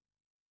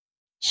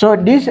 So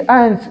these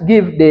ions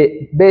give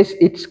the base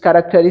its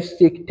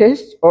characteristic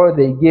taste, or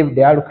they give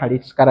the alkali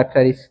its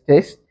characteristic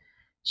taste.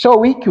 So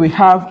weak, we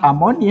have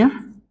ammonia.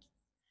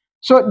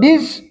 So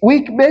these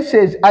weak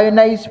bases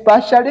ionize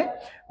partially,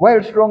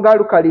 while strong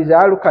alkalis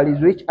are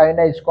alkalis which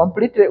ionize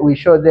completely. We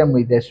show them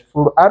with this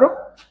full arrow.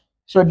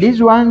 So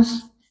these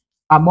ones,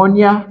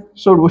 ammonia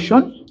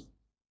solution,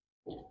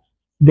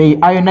 they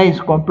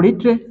ionize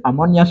completely.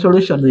 Ammonia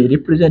solution, we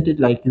represent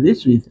it like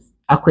this with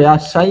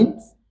aqueous sign.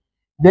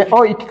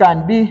 Or it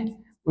can be,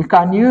 we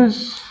can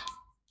use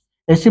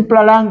a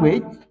simpler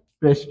language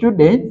to a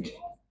student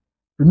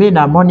to mean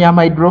ammonium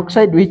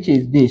hydroxide, which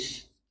is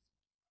this.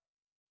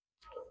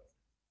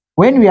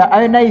 When we are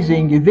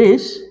ionizing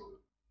this,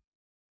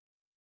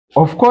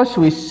 of course,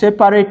 we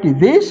separate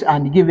this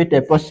and give it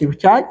a positive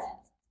charge,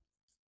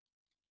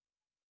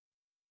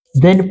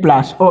 then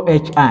plus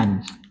OH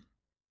ions.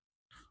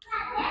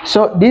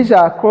 So these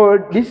are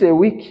called, this is a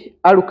weak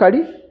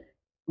alkali.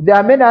 There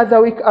are many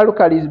other weak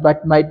alkalis,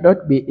 but might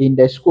not be in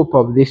the scope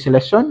of this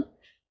lesson.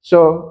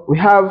 So we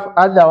have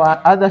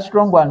other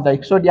strong ones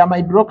like sodium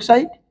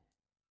hydroxide.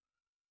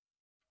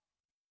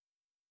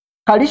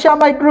 Calcium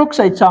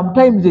hydroxide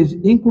sometimes is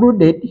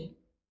included,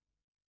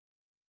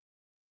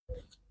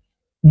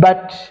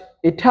 but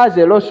it has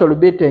a low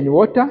solubility in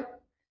water.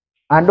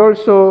 And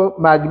also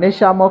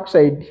magnesium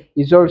oxide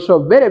is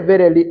also very,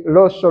 very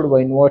low soluble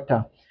in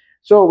water.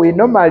 So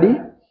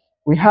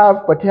we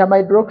have potassium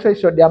hydroxide,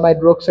 sodium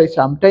hydroxide,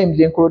 sometimes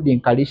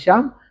including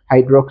calcium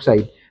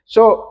hydroxide.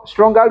 So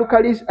strong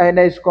alkalis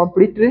ionize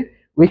completely,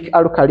 weak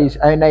alkalis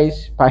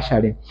ionize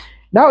partially.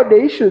 Now the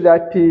issue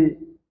that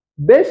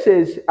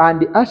bases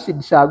and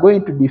acids are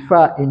going to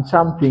differ in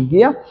something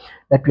here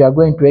that we are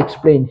going to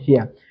explain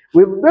here.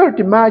 We've built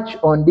much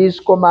on these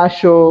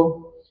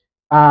commercial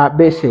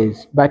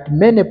bases, but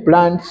many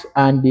plants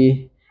and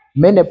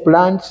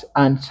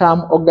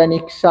some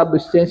organic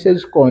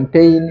substances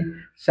contain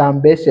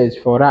some bases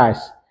for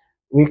us.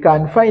 We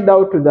can find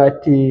out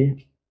that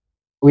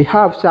we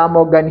have some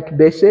organic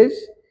bases,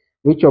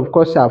 which of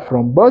course are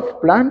from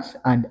both plants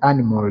and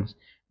animals.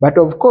 But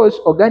of course,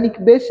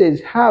 organic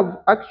bases have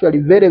actually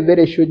very,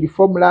 very huge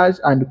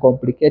formulas and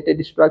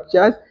complicated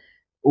structures,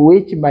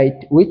 which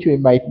we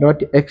might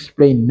not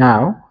explain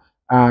now.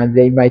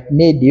 They might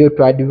need you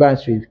to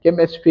advance with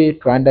chemistry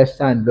to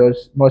understand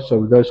most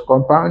of those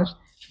compounds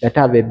that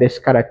have a base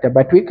character.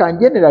 But we can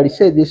generally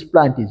say this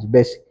plant is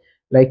basic.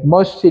 Like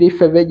most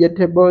leafy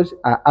vegetables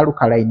are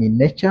alkaline in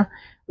nature,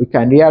 We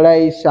can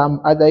realize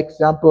some other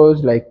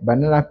examples like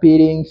banana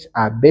peelings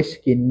are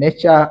basic in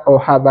nature or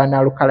have an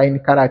alkaline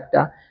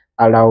character,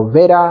 aloe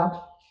vera.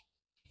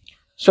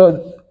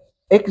 So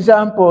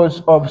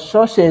examples of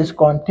sources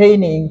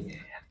containing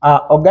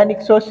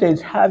organic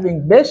sources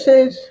having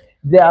bases,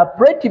 there are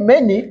pretty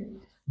many,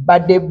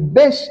 but the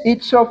base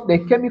itself, the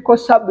chemical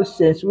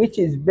substance which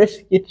is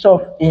basic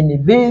itself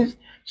in these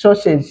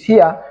sources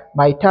here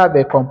might have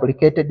a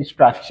complicated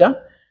structure.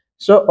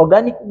 So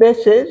organic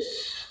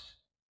bases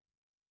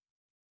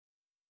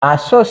are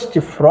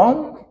sourced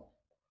from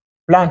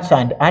plants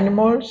and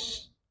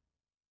animals,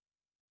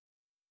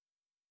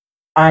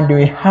 and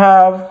we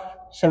have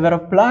several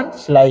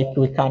plants like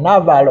we can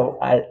have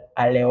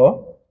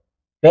aloe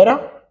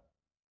vera,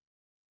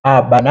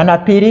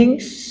 banana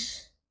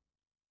peelings.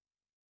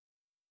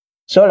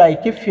 So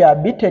like if you are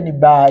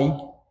bitten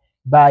by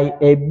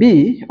a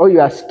bee or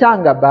you are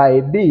stung by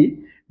a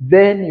bee,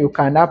 then you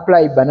can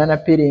apply banana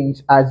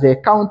peelings as a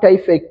counter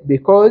effect,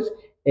 because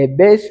a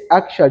base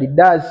actually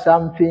does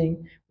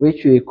something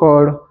which we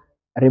call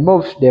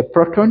removes the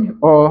proton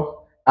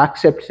or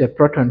accepts a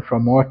proton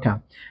from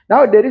water.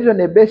 Now the reason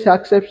a base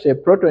accepts a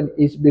proton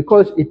is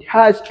because it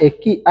has a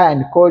key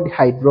ion called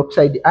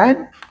hydroxide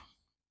ion.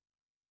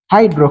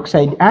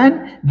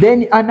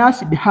 Then an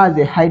acid has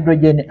a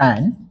hydrogen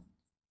ion.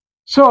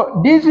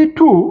 So these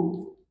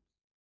two,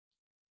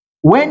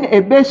 when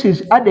a base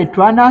is added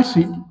to an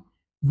acid,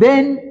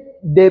 then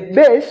the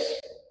base,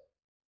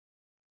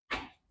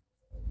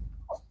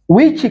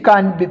 which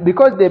can be,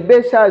 because the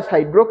base has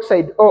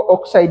hydroxide or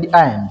oxide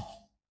ion,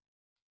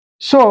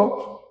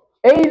 so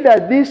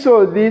either this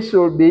or this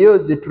will be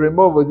used to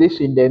remove this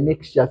in the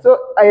mixture. So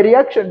a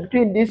reaction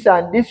between this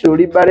and this will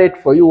liberate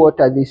for you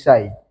water this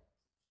side.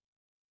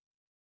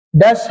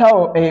 That's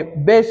how a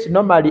base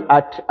normally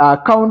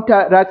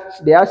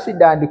counteracts the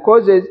acid and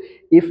causes,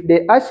 if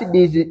the acid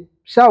is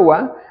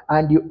sour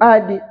and you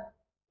add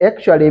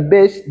actually a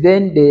base,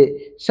 then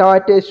the sour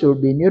taste will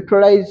be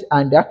neutralized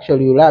and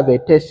actually you'll have a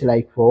taste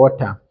like for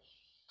water.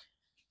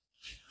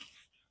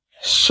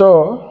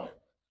 So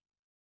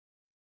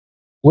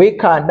we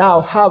can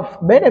now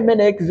have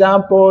many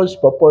examples,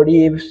 purple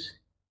leaves.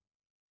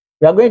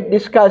 We are going to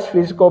discuss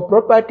physical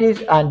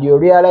properties and you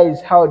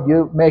realize how do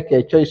you make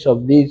a choice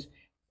of these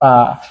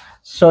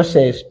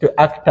sources to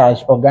act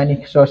as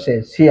organic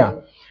sources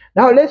here.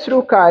 Now let's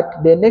look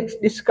at the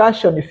next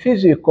discussion,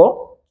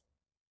 physical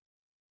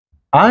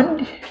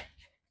and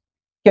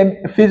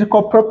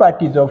physical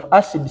properties of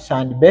acids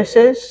and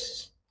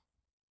bases.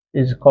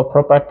 Physical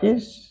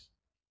properties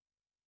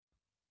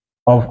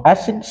of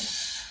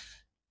acids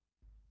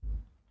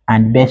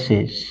and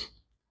bases.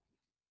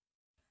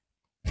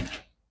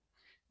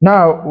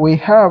 Now we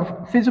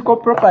have physical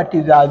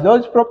properties are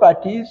those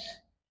properties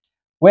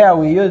where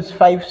we use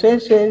 5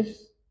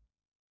 senses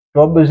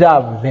to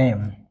observe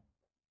them.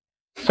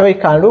 So we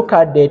can look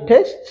at the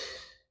tests.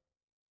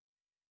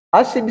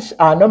 Acids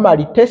are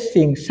normally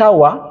tasting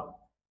sour.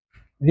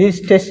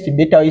 These taste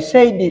bitter. We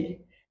said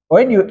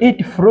when you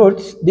eat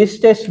fruits, this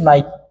taste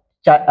might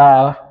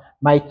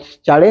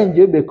challenge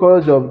you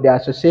because of the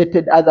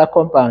associated other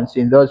compounds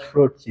in those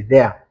fruits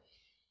there.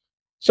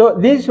 So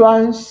these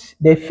ones,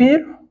 they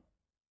feel.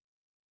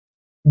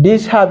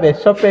 These have a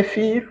soapy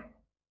feel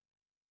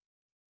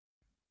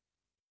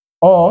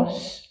or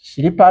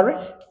slippery.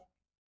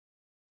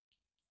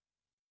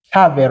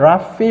 Have a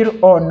rough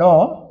feel or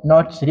no,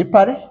 not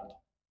slippery.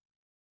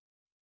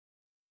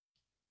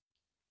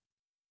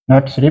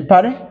 Not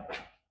slippery.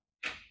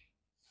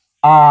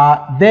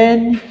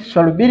 Then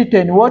solubility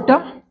in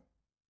water.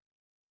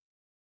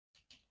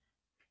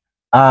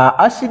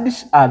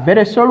 Acids are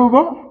very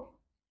soluble.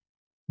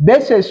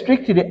 Bases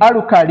strictly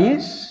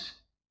alkalis.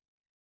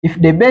 If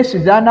the base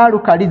is an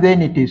alkali,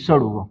 then it is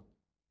soluble.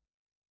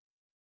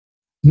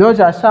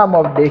 Those are some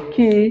of the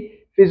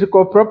key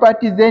physical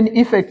properties. Then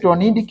effect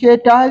on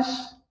indicators.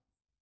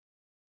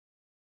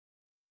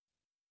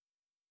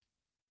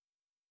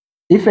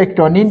 Effect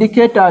on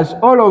indicators,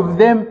 all of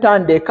them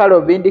turn the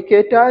color of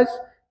indicators,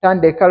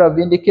 turn the color of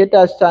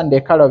indicators, turn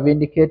the color of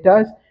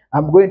indicators.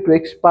 I'm going to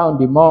expound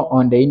more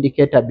on the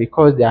indicator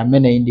because there are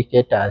many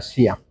indicators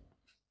here.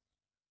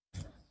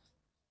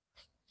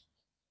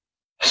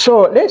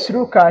 So let's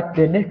look at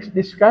the next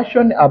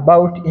discussion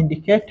about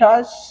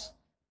indicators.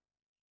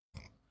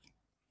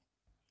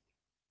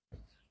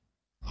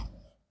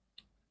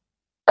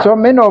 So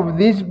many of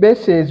these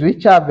bases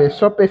which have a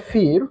soapy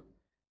feel,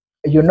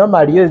 you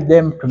normally use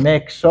them to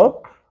make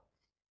soap,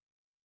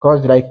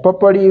 because like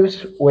purple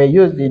leaves were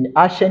used in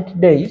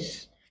ancient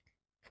days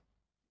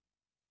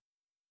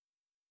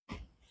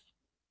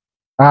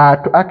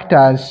to act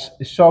as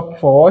soap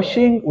for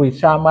washing with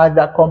some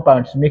other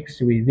compounds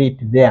mixed with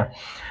it there.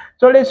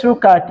 So let's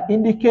look at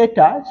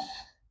indicators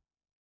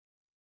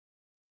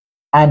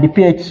and the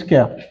pH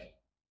scale.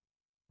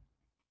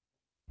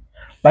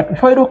 But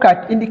before we look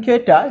at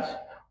indicators,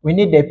 we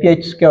need the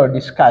pH scale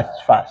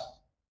discussed first.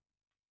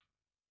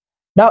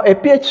 Now, a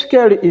pH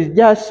scale is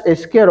just a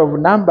scale of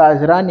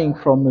numbers running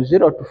from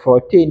 0 to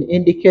 14,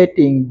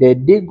 indicating the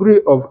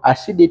degree of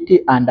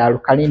acidity and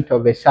alkalinity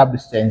of a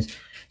substance.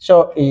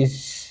 So,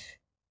 is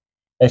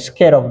a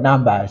scale of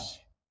numbers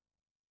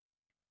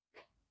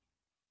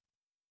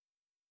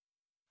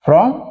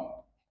from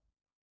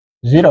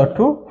 0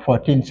 to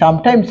 14.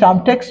 Sometimes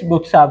some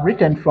textbooks have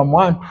written from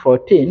 1 to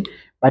 14,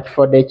 but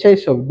for the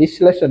choice of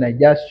this lesson, I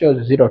just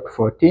chose 0 to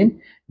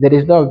 14. There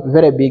is no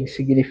very big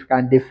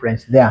significant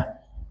difference there.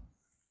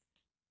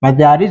 But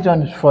there are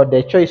reasons for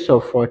the choice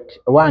of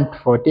 1 to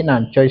 14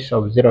 and choice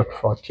of 0 to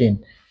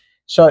 14.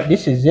 So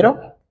this is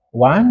 0,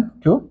 1,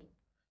 2,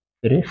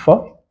 3,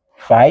 4,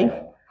 5,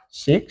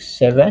 6,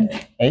 7,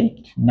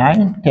 8,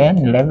 9, 10,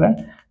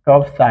 11,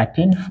 12,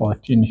 13,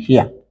 14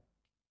 here.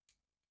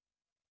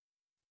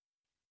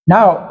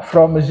 Now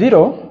from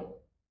 0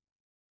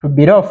 to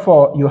below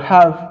 4, you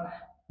have,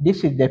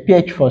 this is the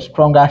pH for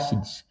strong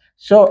acids.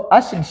 So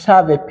acids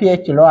have a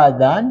pH lower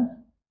than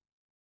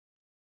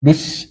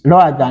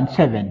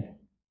 7.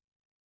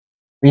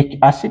 Weak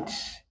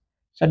acids.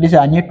 So these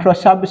are neutral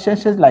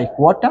substances like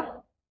water.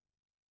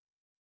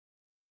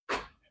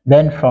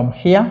 Then from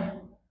here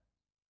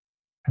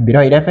to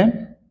below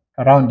 11,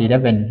 around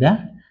 11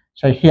 there.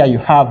 So here you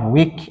have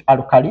weak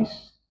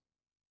alkalis.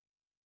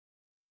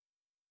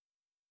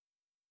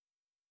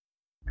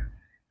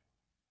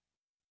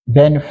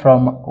 Then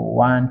from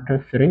 1,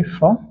 2, 3,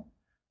 4.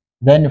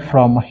 Then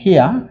from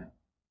here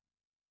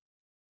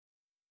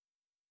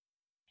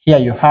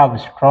you have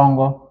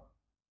strong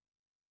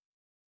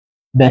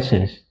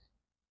bases.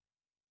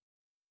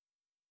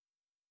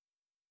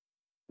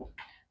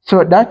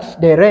 So that's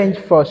the range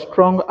for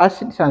strong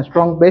acids and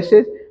strong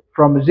bases.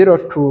 From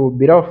 0 to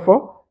below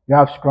 4, you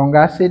have strong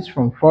acids.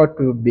 From 4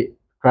 to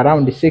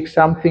around 6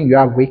 something, you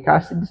have weak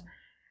acids.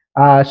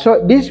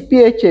 So these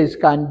pHs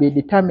can be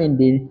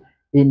determined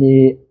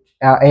in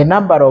a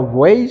number of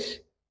ways.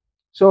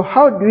 So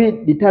how do we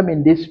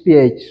determine this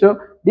pH? So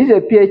this is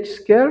a pH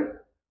scale.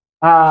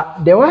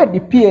 The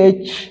word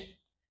pH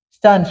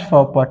stands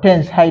for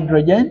potence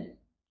hydrogen.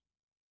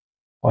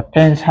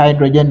 Potence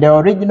hydrogen. The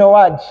original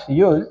words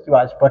used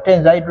was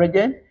potence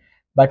hydrogen,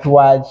 but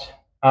was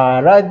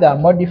rather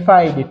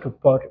modified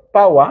to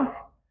power.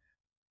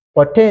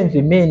 Potence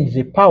means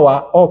the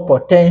power or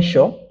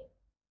potential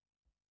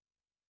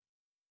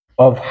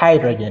of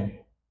hydrogen,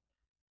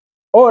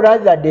 or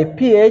rather the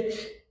pH,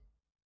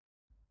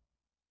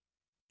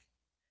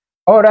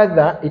 or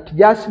rather it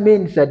just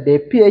means that the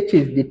pH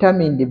is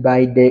determined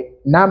by the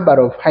number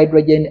of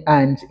hydrogen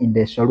ions in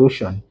the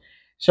solution.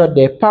 So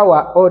the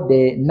power or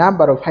the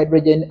number of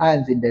hydrogen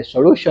ions in the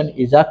solution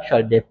is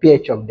actually the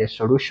pH of the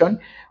solution,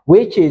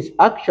 which is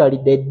actually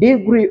the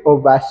degree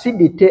of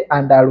acidity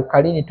and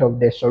alkalinity of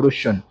the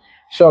solution.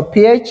 So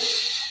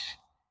pH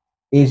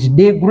is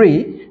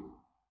degree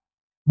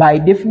by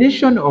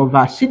definition of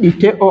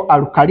acidity or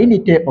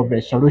alkalinity of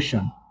a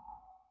solution.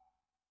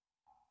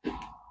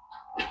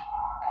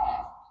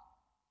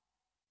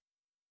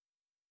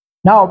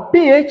 Now,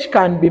 pH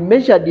can be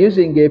measured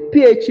using a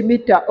pH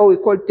meter, or we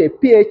call it a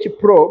pH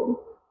probe.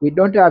 We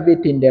don't have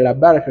it in the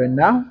laboratory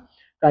now.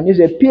 You can use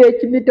a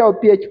pH meter or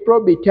pH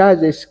probe. It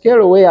has a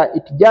scale where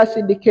it just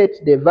indicates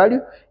the value.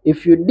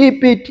 If you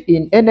dip it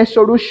in any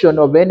solution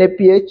of any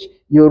pH,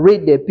 you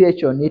read the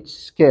pH on its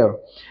scale.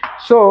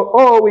 So,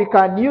 or we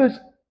can use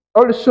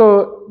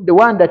also the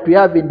one that we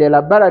have in the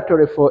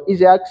laboratory for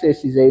easy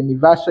access is a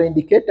universal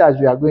indicator, as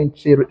we are going to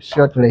see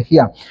shortly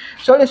here.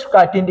 So let's look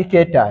at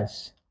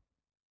indicators.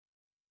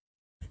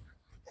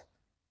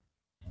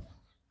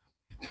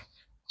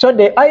 So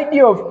the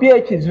idea of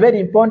pH is very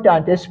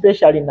important,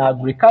 especially in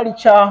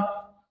agriculture.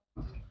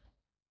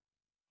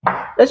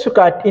 Let's look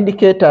at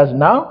indicators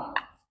now.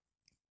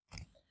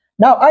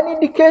 Now, an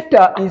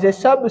indicator is a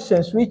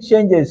substance which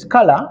changes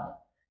color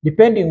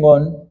depending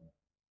on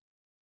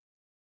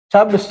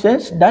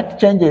substance that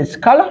changes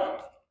color.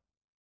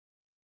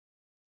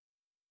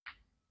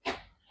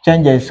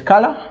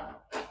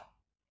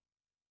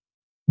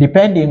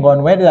 Depending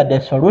on whether the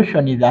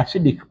solution is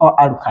acidic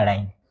or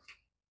alkaline.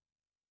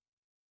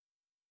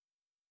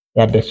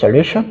 That the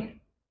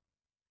solution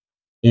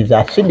is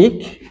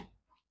acidic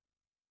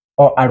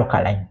or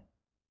alkaline.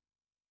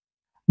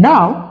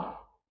 Now,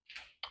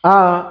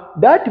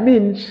 that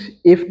means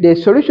if the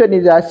solution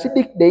is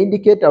acidic, the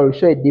indicator will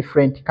show a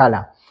different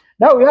color.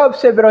 Now we have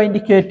several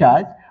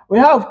indicators. We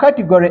have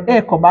category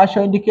A,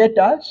 commercial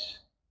indicators.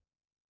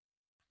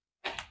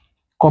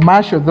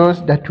 Commercial,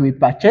 those that we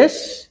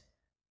purchase,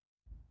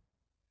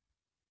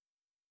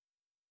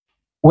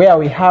 where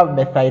we have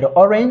methyl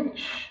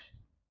orange.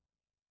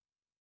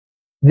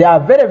 There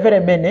are very,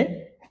 very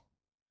many,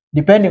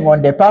 depending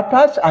on the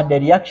purpose and the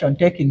reaction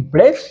taking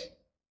place.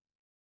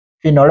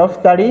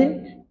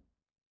 Phenolphthalein.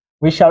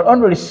 We shall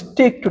only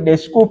stick to the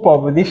scope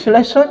of this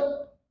lesson.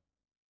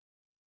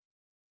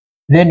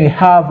 Then we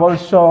have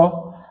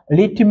also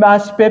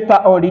litmus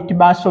paper or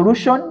litmus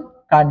solution.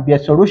 Can be a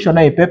solution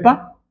or a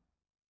paper.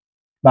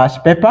 Litmus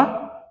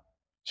paper,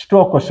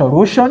 stroke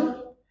solution.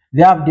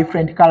 They have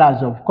different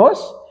colors, of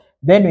course.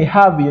 Then we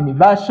have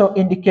universal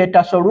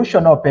indicator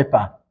solution or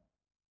paper.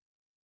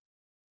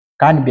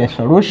 Can be a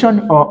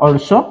solution or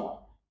also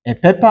a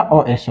paper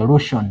or a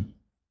solution.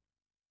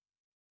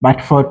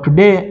 But for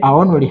today, I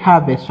only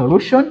have a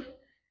solution.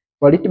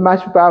 For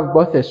litmus paper, I have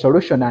both a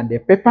solution and a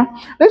paper.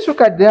 Let's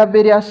look at their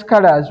various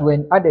colors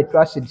when added to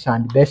acids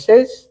and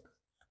bases.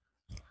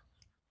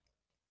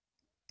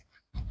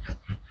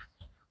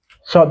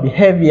 So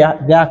behavior,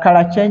 there are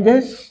color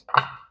changes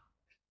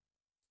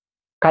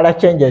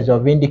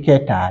of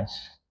indicators.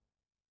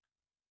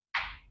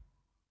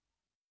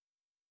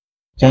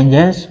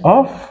 Changes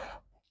of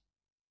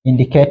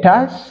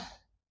indicators.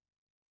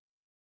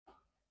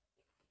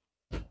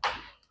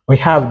 We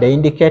have the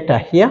indicator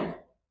here.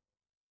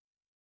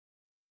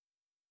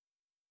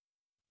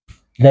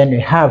 Then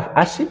we have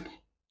acid,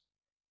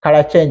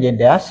 color change in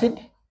the acid,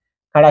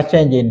 color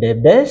change in the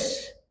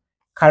base,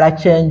 color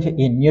change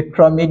in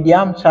neutral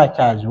medium such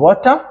as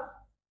water.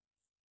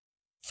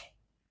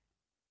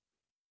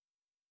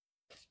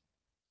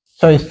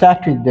 So we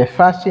start with the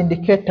first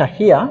indicator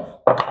here.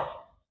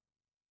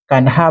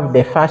 Can have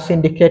the first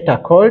indicator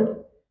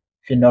called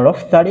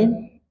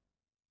phenolphthalein.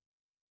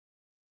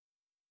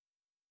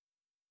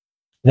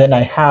 Then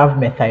I have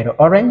methyl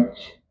orange.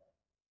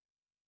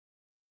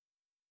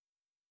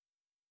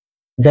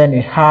 Then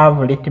we have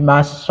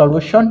litmus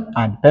solution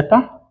and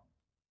paper.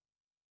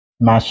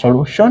 Litmus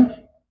solution.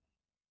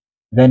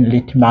 Then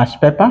litmus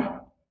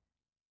paper.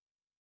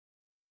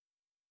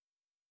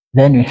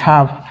 Then we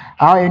have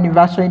our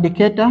universal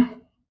indicator.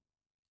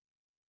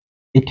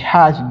 It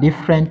has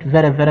different,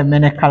 very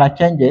many color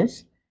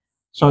changes.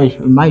 So we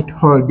might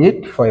hold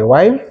it for a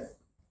while.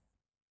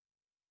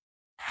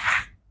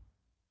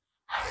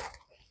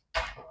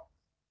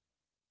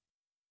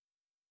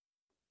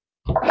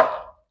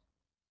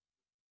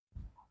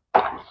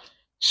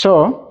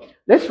 So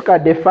let's look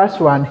at the first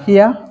one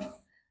here.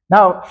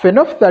 Now,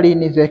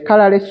 phenolphthalein is a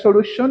colorless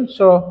solution,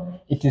 so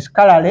it is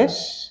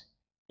colorless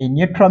in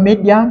neutral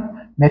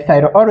medium.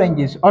 Methyl orange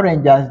is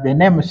orange as the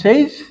name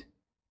says.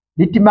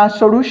 Litmus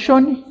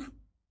solution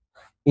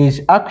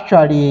is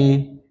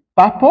actually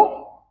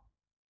purple.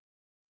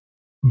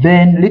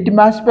 Then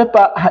litmus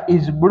paper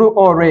is blue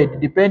or red,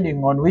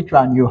 depending on which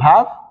one you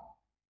have.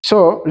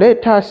 So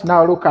let us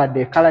now look at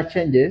the color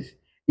changes.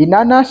 In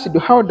an acid,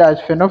 how does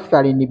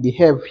phenolphthalein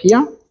behave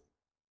here?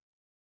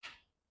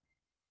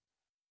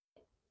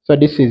 So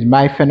this is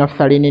my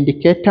phenolphthalein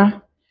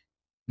indicator.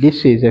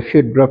 This is a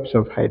few drops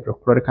of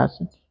hydrochloric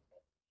acid.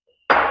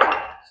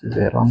 This is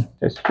a wrong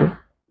test tube.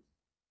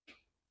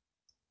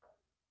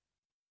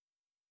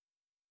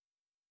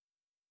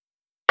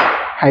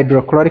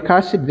 Hydrochloric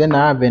acid, then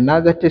I have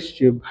another test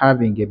tube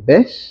having a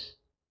base.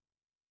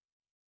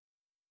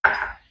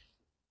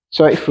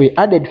 So if we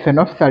added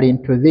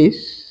phenolphthalein to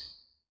this,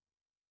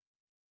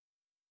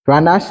 to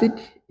an acid,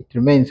 it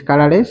remains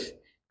colorless.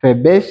 To a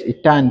base,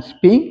 it turns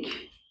pink.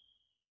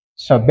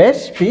 So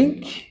base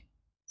pink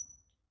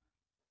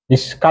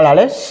is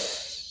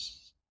colorless.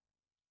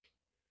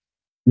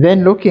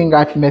 Then looking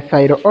at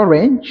methyl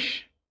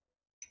orange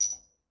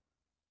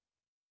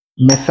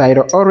in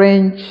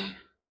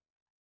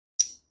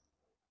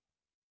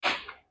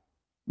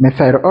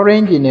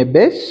a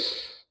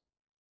base,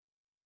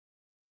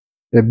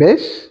 the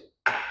base,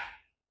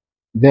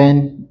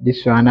 then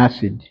this one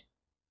acid.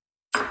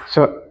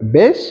 So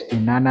base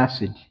in an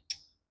acid.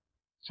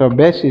 So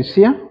base is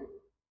here.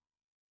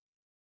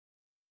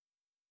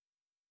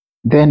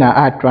 Then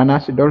I add to an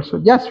acid also,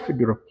 just few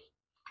drops.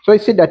 So you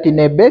see that in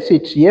a base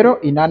it's yellow,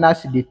 in an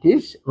acid it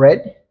is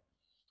red.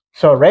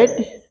 So red,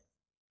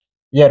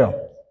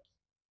 yellow.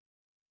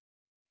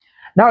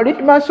 Now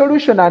litmus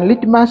solution and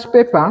litmus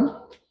paper.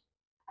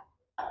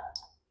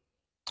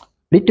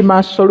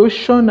 Litmus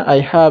solution,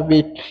 I have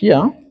it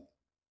here.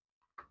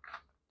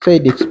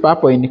 Said it's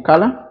purple in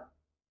color.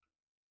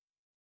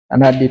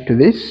 And add it to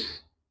this.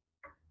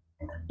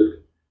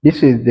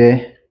 This is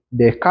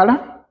the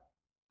color.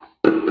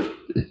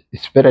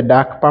 It's very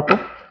dark purple.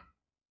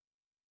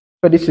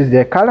 So this is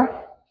the color.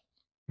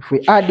 If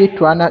we add it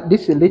to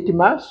this is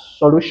litmus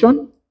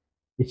solution,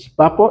 it's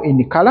purple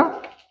in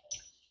color.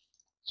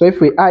 So if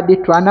we add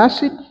it to an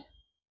acid,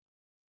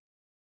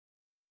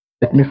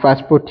 let me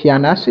first put here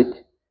an acid.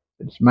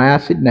 It's my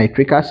acid,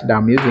 nitric acid,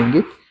 I'm using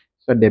it.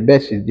 So the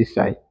base is this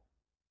side.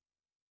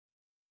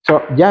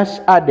 So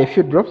just add a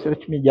few drops.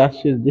 Let me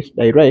just use this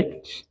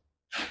direct.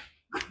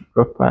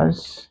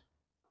 Droppers.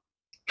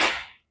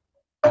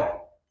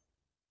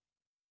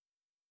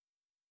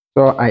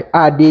 So I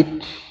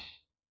added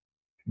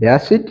the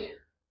acid,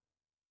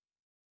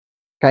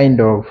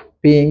 kind of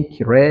pink,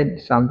 red,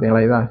 something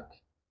like that.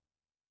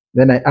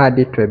 Then I add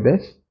it to a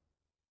base.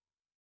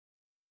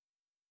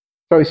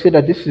 So you see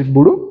that this is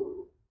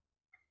blue.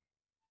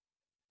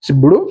 It's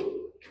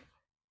blue.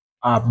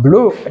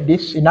 Blue,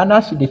 this in an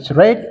acid, it's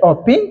red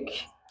or pink.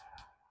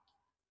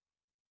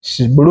 It's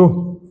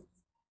blue.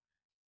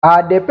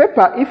 The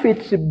paper, if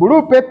it's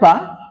blue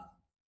paper,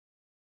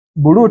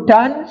 blue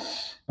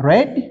turns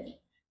red.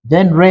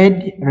 Then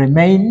red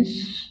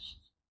remains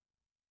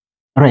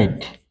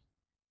red.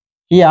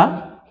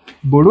 Here,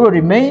 blue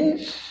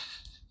remains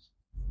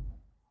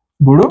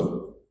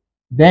blue,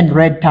 then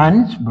red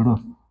turns blue.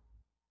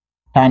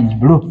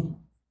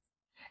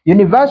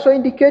 Universal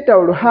indicator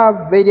will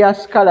have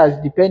various colors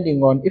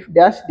depending on if the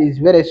acid is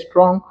very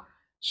strong.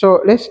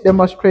 So let's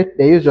demonstrate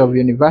the use of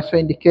universal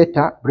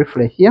indicator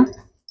briefly here.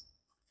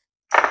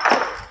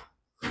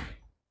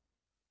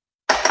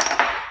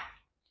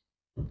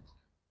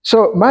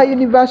 So my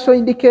universal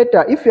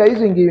indicator, if you are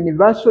using a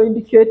universal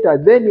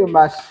indicator, then you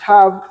must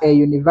have a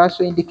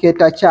universal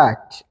indicator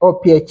chart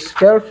or pH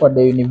scale for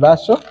the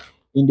universal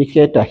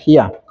indicator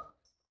here.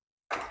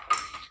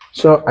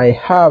 So I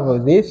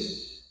have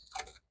this,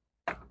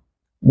 let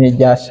me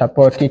just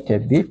support it a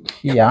bit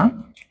here.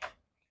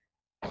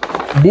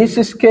 This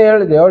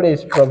scale they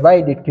always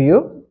provide it to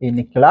you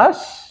in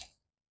class,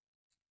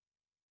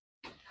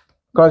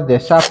 because the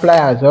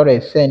suppliers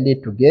always send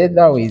it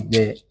together with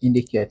the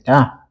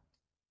indicator.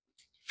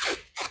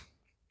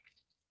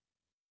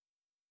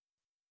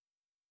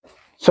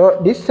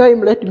 So this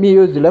time let me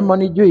use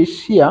lemon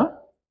juice here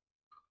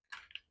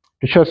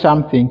to show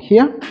something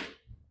here.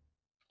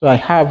 So I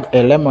have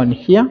a lemon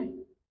here.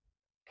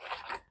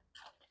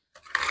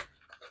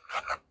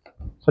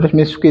 So let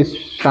me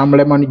squeeze some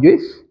lemon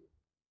juice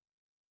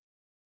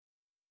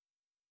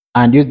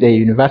and use the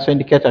universal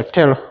indicator to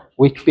tell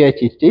which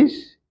pH it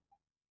is.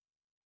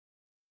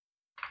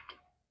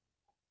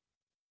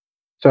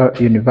 So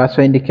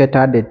universal indicator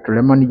added to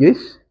lemon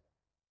juice.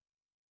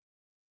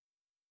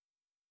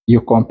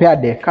 You compare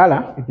the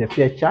color with the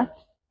pH chart.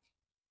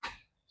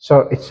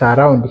 So it's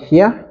around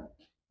here.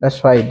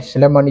 That's why it's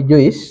lemon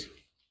juice.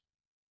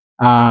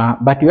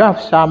 But you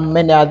have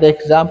many other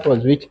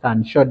examples which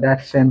can show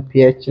that same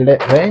pH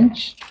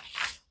range.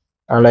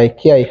 Like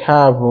here I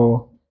have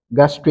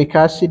gastric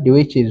acid,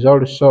 which is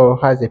also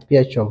has a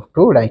pH of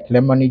 2, like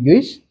lemon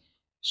juice.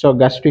 So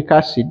gastric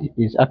acid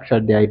is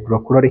actually the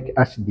hydrochloric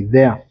acid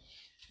there.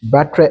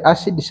 Butyric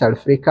acid,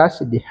 sulfuric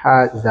acid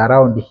is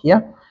around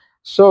here.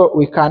 So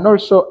we can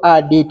also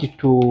add it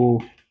to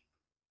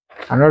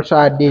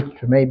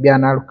maybe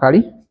an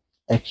alkali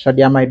like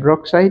sodium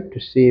hydroxide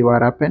to see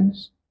what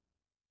happens.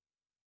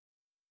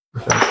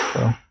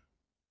 So,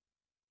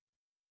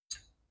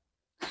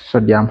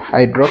 sodium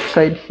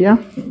hydroxide here.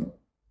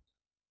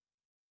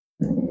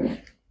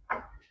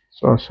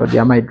 So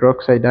sodium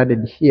hydroxide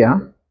added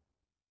here.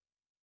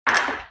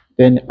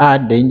 Then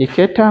add the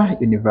indicator,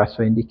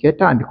 universal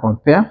indicator, and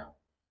compare.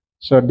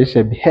 So this is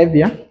a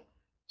behavior.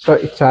 So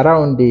it's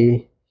around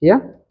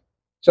here.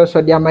 So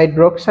sodium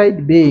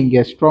hydroxide, being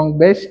a strong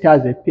base, it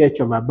has a pH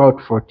of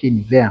about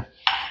 14 there.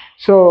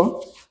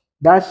 So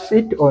that's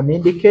it on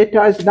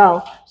indicators.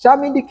 Now,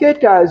 some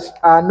indicators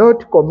are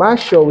not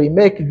commercial. We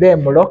make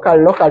them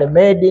locally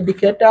made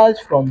indicators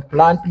from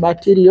plant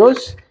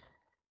materials.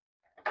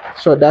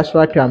 So that's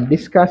what I'm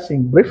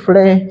discussing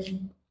briefly.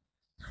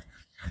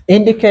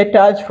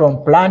 Indicators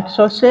from plant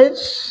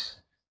sources.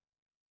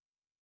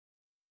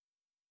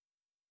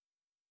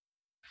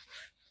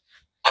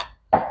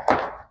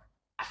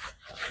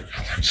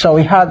 So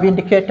we have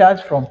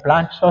indicators from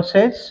plant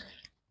sources.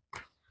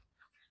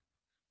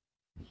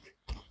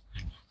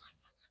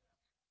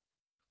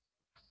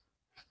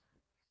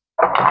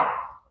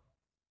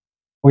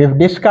 We've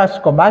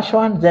discussed commercial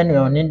ones, then we're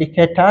on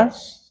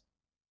indicators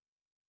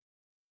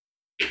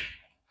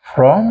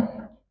from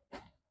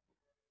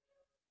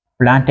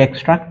plant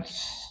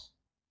extracts.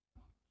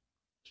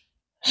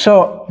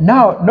 So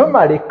now,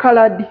 normally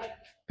colored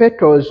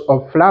petals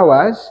of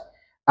flowers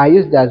are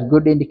used as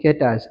good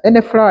indicators.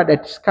 Any flower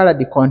that is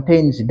colored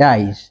contains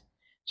dyes.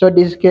 So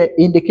these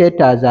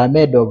indicators are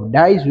made of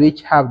dyes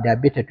which have the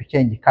ability to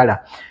change color.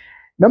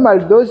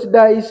 Normally, those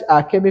dyes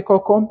are chemical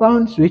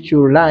compounds which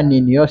you learn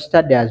in your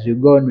study as you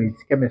go on with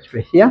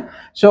chemistry here.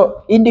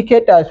 So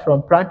indicators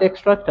from plant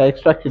extract are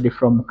extracted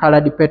from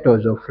colored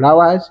petals of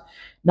flowers.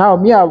 Now,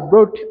 I've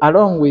brought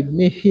along with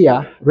me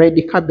here red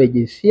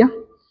cabbages here.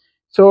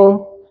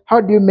 So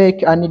how do you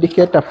make an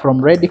indicator from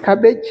red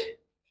cabbage?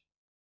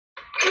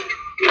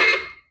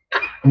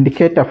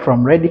 Indicator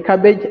from red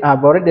cabbage.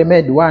 I've already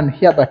made one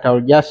here, but I'll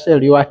just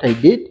tell you what I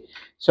did.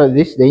 So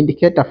this is the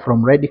indicator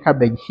from red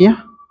cabbage here.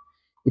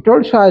 It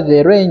also has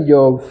a range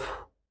of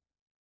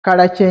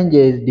color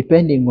changes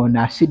depending on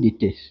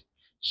acidity.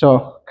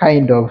 So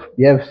kind of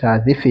behaves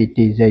as if it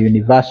is a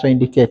universal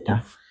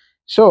indicator.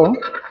 So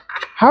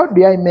how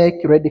do I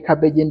make red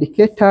cabbage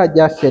indicator?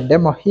 Just a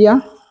demo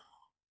here.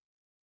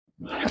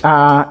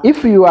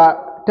 If you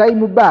are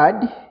time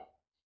bad,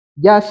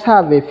 just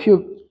have a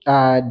few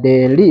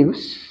the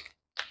leaves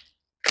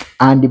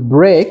and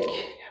break.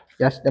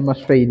 Just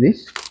demonstrate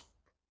this.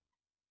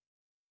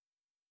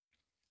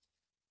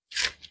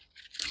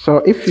 So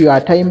if you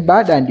are time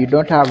bad and you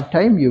don't have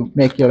time, you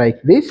make it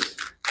like this.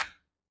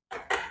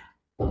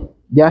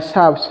 Just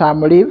have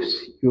some leaves,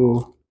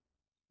 you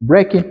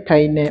break it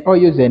tiny, or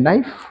use a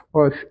knife,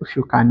 or if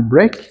you can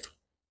break,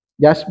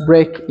 just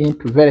break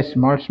into very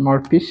small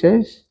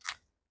pieces.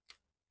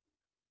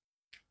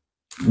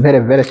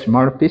 Very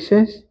small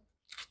pieces.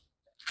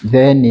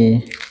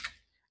 Then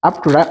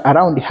up to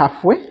around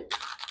halfway.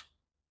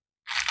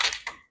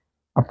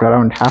 up to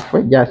around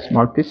halfway, just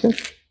small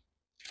pieces,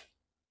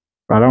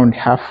 around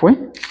halfway.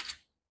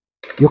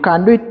 You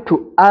can do it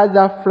to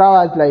other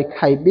flowers like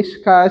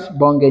hibiscus,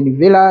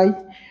 bougainvillea.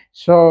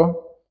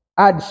 So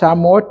add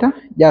some water,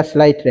 just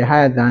slightly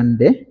higher than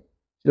the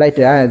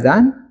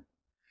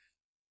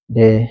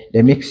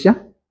mixture.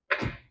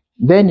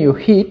 Then you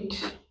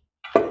heat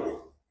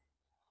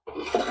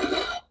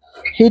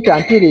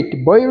until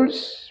it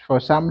boils for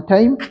some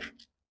time.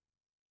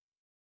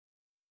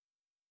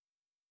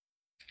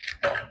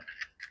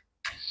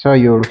 So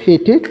you'll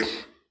heat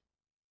it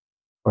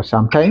for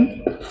some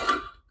time.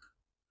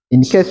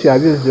 In case you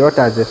have used water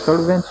as a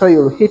solvent, so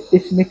you'll heat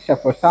this mixture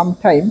for some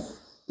time.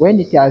 When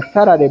it has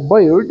thoroughly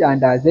boiled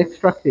and has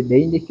extracted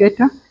the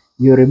indicator,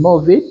 you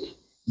remove it.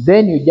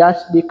 Then you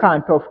just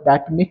decant off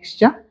that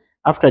mixture.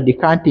 After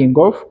decanting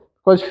off,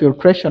 because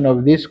filtration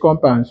of these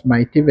compounds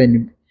might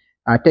even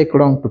take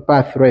long to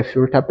pass through a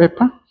filter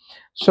paper.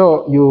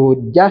 So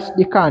you just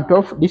decant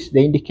off. This is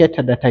the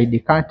indicator that I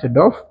decanted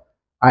off.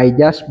 I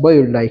just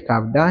boiled like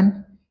I've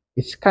done.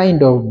 It's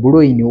kind of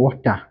blue in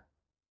water.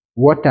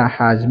 Water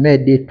has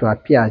made it to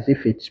appear as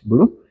if it's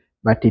blue,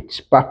 but it's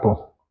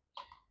purple.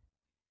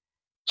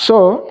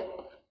 So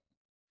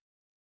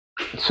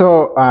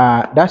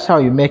that's how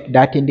you make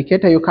that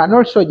indicator. You can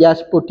also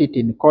just put it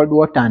in cold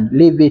water and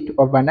leave it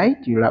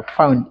overnight. You'll have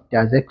found it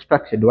has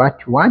extracted what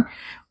you want.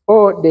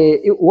 Or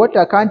the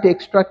water can't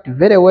extract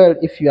very well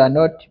if you are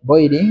not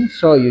boiling,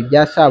 so you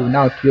just have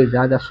now to use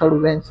other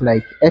solvents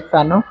like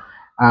ethanol,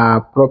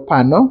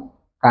 propanol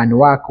can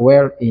work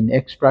well in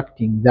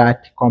extracting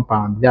that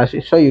compound.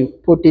 So you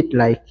put it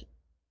like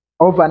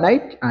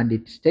overnight and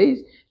it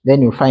stays.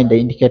 Then you find the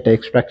indicator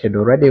extracted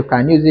already. You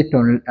can use it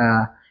on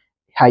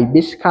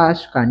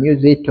hibiscus, you can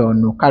use it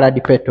on colored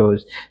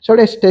petals. So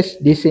let's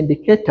test this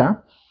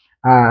indicator,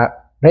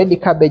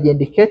 red cabbage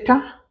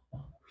indicator.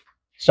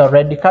 So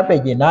red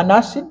cabbage in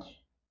non-acid,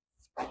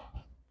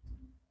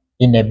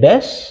 in a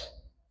base,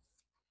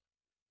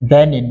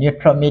 then in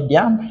neutral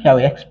medium. Here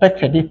we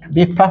expected it to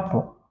be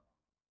purple.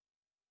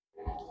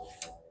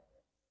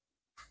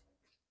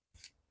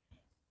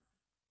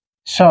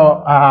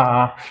 So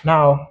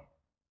now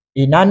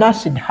in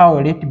non-acid, how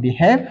will it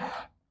behave?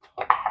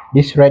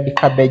 This red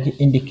cabbage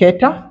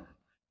indicator.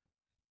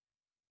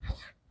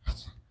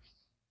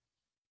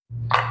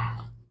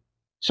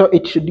 So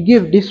it should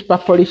give this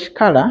purplish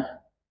color,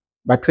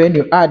 but when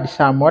you add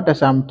some water,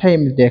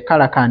 sometimes the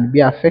color can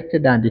be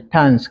affected and it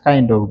turns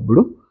kind of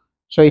blue.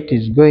 So it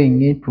is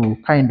going into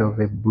kind of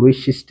a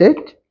bluish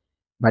state,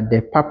 but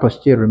the purple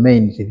still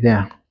remains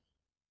there.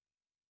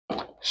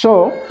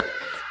 So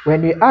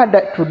when we add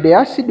that to the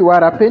acid,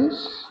 what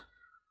happens?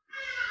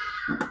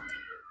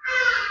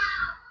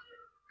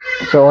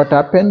 So what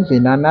happens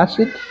in an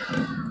acid?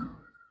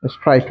 Let's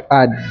try to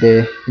add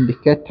the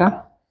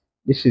indicator.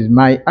 This is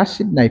my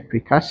acid,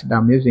 nitric acid.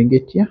 I'm using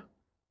it here.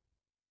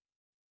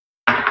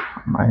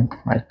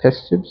 My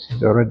test tubes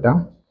is already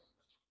down.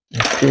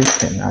 Let's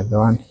use another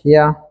one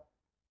here.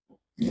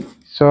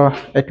 So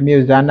let me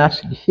use an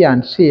acid here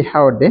and see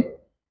how the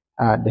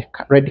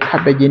red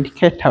cabbage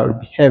indicator will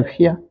behave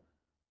here.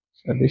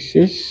 So this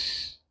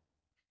is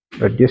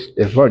reduce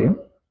the volume.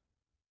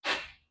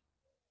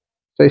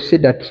 So you see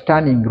that it's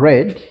turning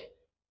red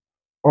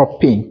or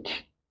pink.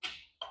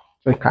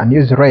 So we can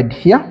use red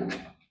here.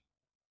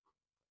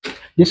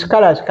 These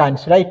colors can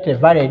slightly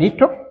vary a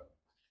little.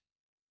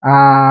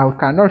 We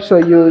can also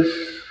use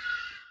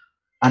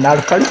an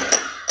alkali.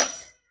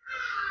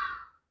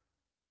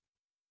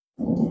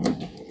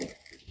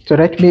 So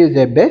let me use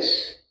a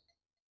base,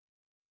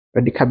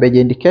 red cabbage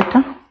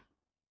indicator.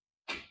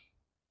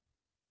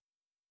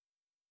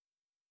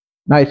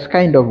 Now it's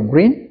kind of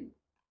green,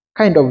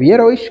 kind of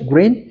yellowish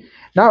green.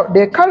 Now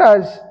the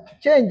colors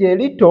change a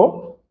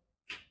little,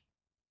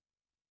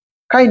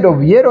 kind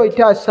of yellow, it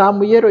has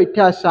some yellow, it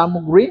has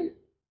some green.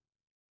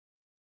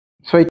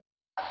 So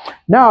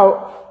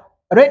now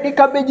red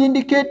cabbage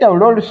indicator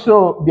will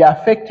also be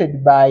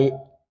affected by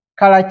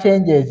color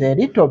changes a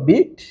little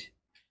bit,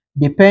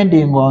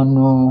 depending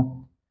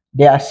on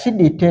the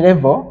acidity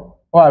level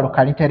or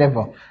alkalinity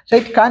level. So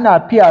it can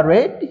appear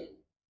red,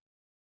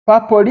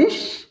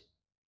 purplish,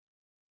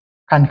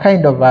 can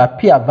kind of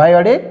appear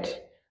violet.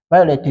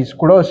 Violet is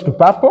close to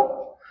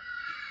purple.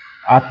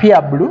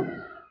 Appear blue.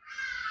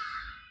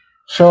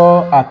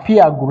 So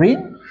appear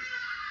green,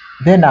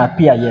 then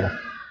appear yellow.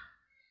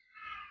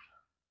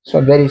 So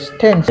there is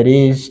 10,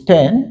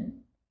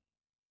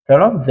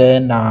 12,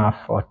 then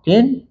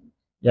 14,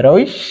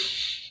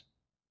 yellowish.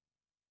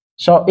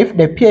 So if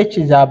the pH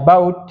is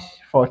about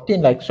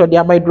 14, like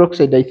sodium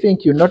hydroxide, I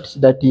think you notice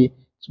that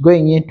it's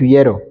going into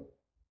yellow.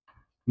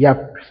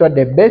 Yeah, so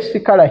the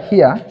basic color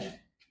here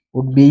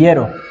would be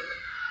yellow.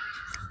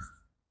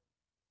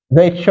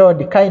 They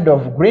showed kind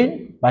of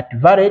green, but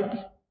varied.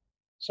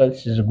 So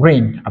this is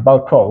green,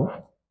 about 12.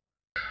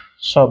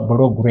 So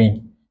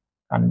blue-green,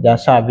 and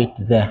just have it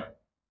there.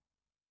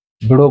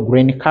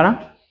 Blue-green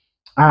color.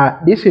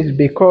 This is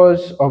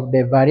because of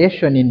the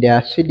variation in the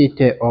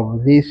acidity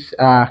of this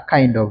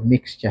kind of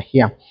mixture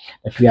here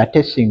that we are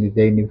testing with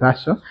the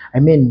universal. I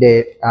mean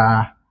the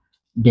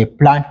the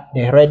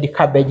red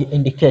cabbage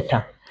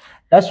indicator.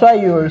 That's why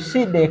you will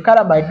see the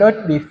color might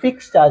not be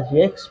fixed as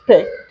you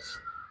expect.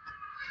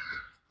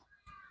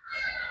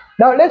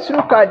 Now let's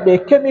look at the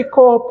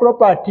chemical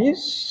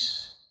properties.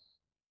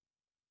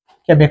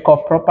 Chemical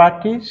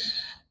properties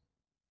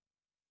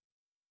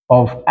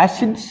of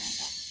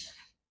acids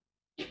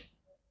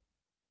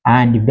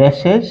and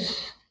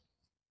bases.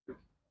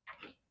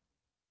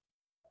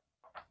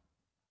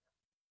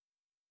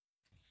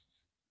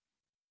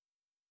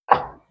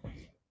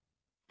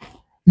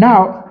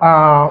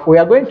 Now, we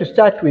are going to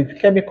start with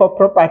chemical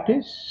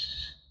properties.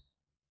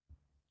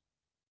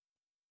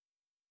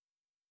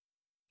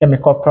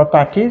 Chemical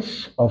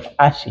properties of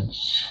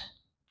acids.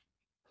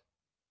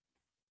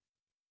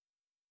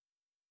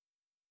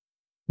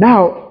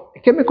 Now,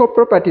 chemical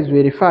properties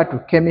we refer to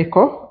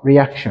chemical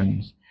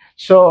reactions.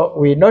 So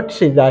we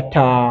notice that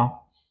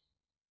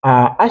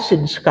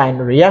acids can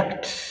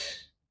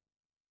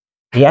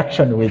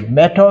reaction with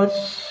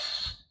metals.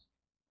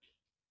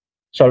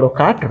 So look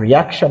at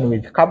reaction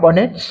with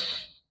carbonates,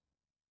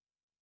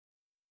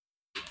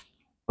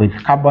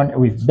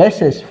 with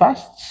bases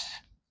first.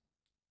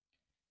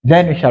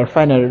 Then we shall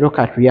finally look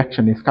at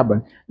reaction with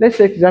carbon. Let's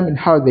examine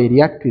how they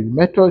react with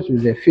metals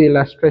with a few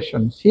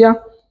illustrations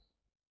here.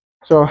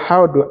 So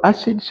how do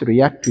acids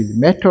react with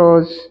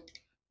metals?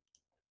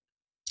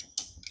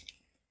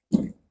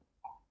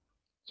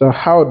 So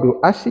how do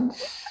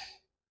acids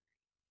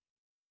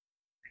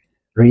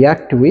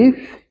react with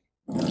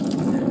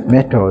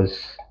metals?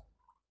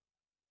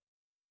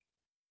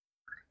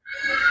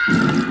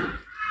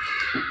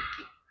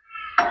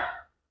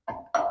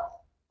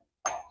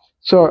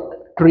 So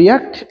to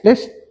react,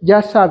 let's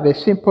just have a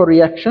simple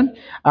reaction.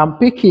 I'm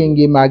picking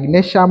a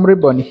magnesium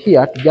ribbon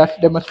here to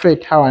just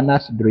demonstrate how an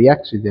acid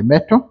reacts with a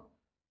metal.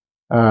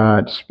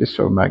 This piece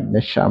of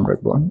magnesium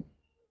ribbon.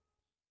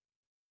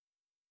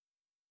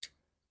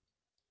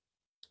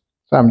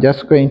 So I'm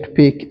just going to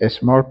pick a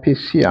small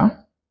piece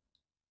here.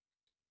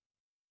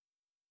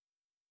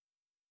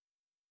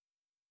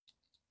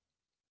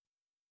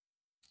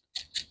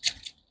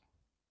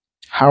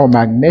 How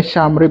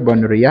magnesium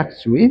ribbon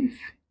reacts with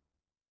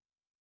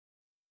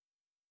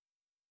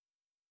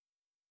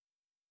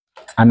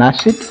an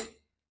acid.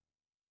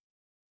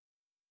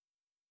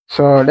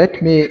 So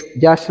let me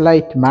just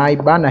light my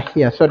burner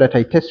here so that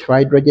I test for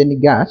hydrogen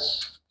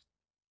gas.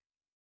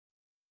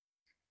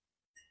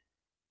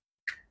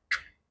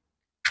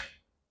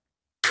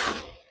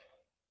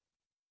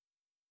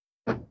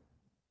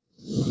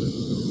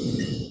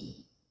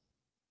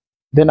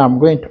 Then I'm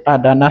going to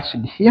add an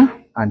acid here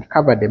and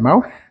cover the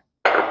mouth.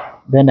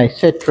 Then I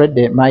set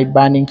ready my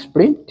burning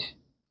splint.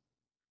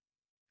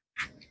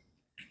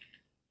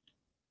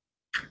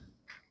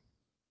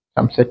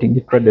 I'm setting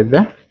it ready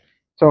there.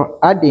 So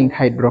adding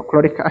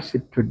hydrochloric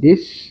acid to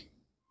this,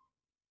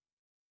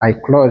 I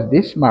close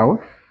this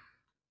mouth.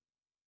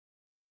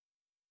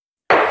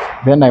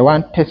 Then I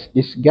want to test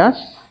this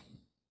gas.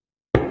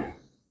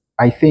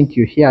 I think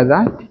you hear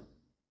that.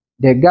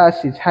 The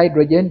gas is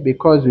hydrogen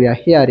because we are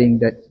hearing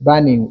that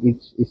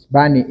it's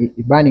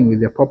burning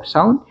with a pop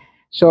sound.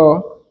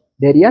 So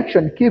the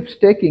reaction keeps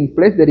taking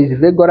place. There is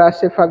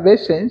vigorous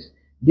effervescence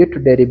due to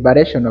the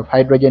liberation of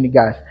hydrogen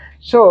gas.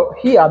 So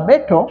here,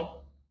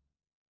 metal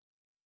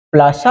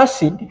plus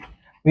acid,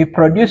 we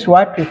produce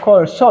what we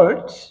call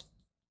salts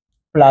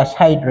plus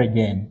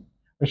hydrogen.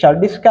 We shall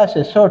discuss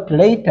a salt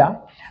later,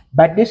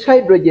 but this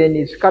hydrogen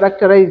is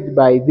characterized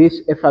by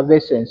this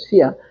effervescence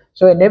here.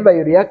 So whenever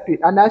you react with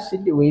an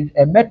acid with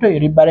a metal,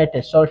 you liberate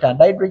a salt and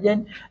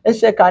hydrogen.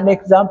 Let's take an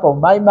example.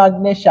 My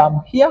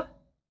magnesium here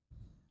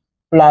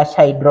plus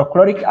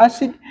hydrochloric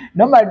acid.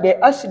 Normally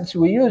the acids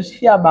we use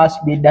here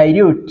must be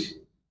dilute.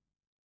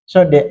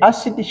 So the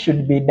acid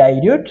should be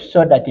dilute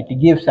so that it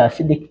gives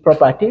acidic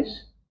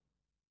properties.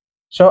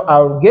 So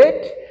I'll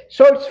get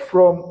salts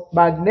from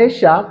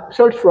magnesium,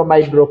 salts from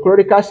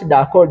hydrochloric acid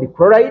are called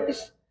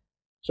chlorides.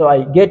 So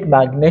I get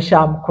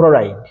magnesium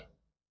chloride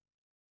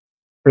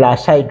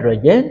plus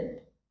hydrogen.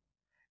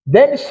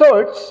 Then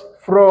salts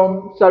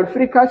from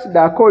sulfuric acid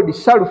are called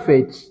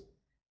sulfates.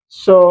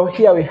 So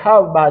here we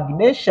have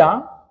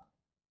magnesium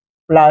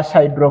plus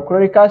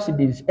hydrochloric acid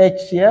is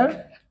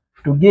HCl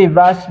to give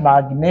us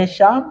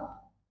magnesium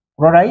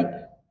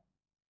chloride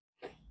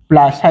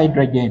plus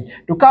hydrogen.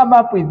 To come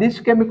up with this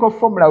chemical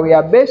formula, we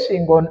are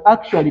basing on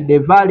actually the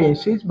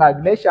valences.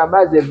 Magnesium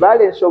has a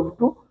valence of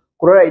 2,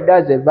 chloride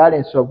has a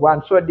valence of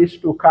 1. So these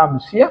two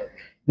comes here,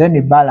 then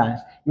we balance.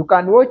 You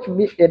can watch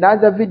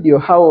another video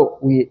how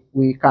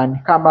we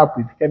can come up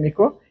with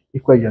chemical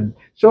equation.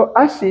 So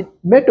acid,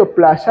 metal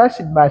plus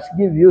acid must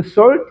give you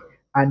salt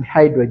and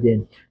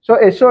hydrogen. So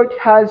a salt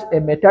has a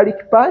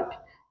metallic part,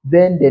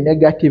 then the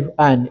negative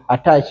ion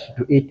attached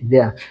to it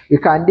there. We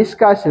can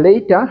discuss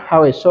later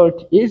how a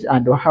salt is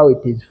and how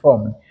it is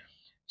formed.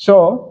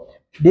 So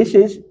this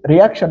is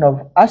reaction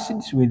of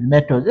acids with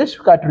metals. Let's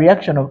look at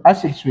reaction of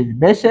acids with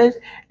bases.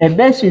 A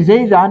base is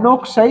either an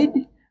oxide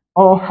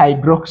or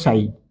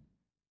hydroxide.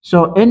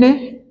 So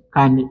any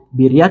can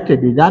be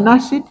reacted with an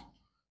acid.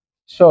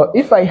 So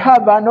if I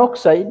have an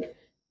oxide,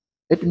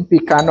 Let me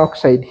pick an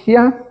oxide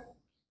here.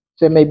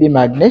 So maybe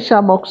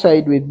magnesium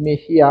oxide with me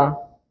here.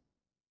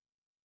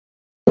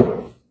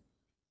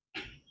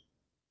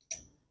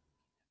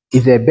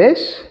 Is a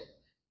base.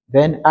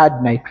 Then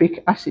add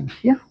nitric acid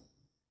here.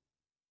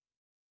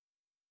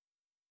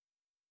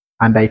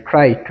 And I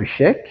try to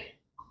shake.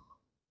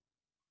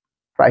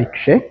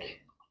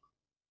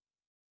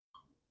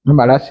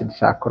 Normal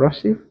acids are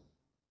corrosive,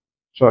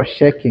 so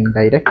shaking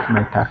direct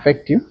might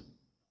affect you.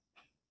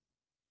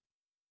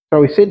 So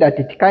we see that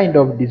it kind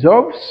of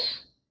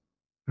dissolves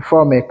to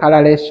form a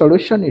colorless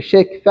solution. You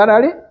shake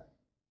thoroughly.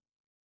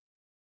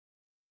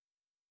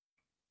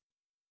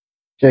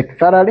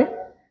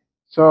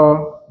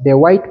 So the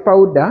white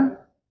powder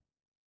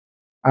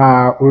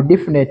will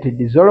definitely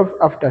dissolve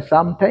after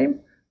some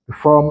time to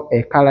form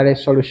a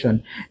colorless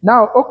solution.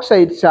 Now,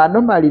 oxides are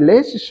normally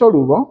less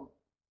soluble.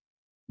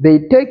 They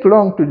take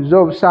long to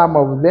dissolve, some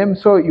of them,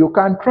 so you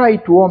can try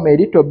to warm a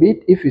little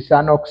bit if it's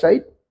an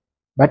oxide.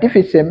 But if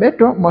it's a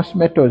metal, most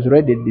metals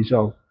already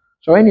dissolve.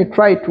 So when you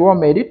try to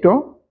warm a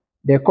little,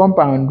 the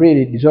compound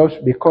really dissolves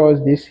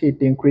because this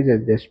heat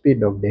increases the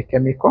speed of the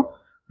chemical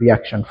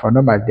reaction for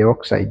normal the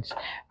oxides.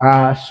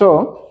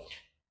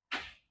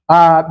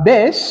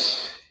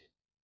 Base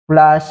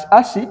plus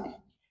acid,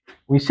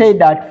 we say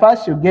that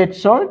first you get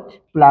salt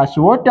plus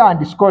water,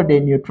 and it's called a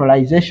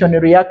neutralization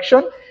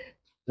reaction.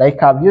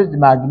 Like I've used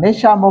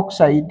magnesium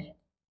oxide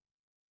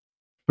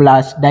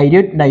plus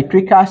dilute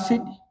nitric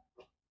acid.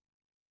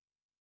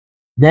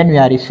 Then we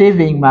are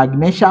receiving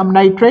magnesium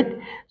nitrate.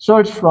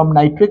 Salts from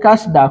nitric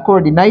acid are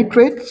called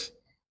nitrates,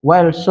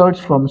 while salts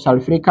from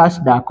sulfuric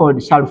acid are called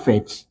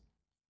sulfates.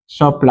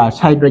 So plus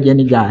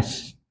hydrogen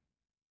gas.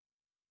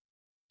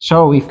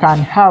 So we can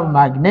have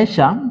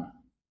magnesium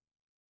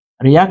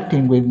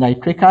reacting with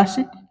nitric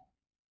acid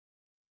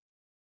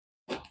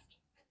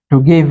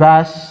to give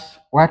us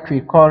what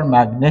we call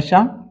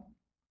magnesium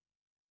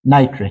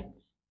nitrate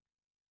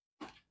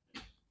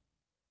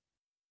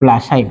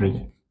plus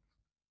hydrogen.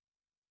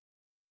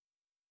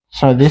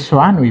 So this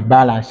one, we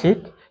balance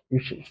it. You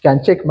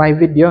can check my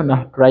video on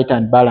how to write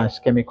and balance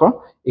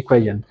chemical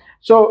equation.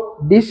 So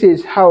this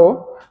is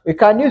how we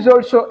can use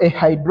also a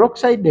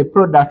hydroxide. The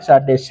products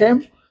are the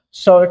same,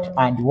 salt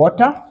and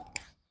water.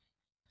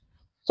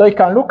 So you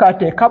can look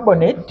at a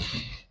carbonate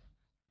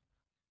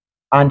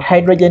and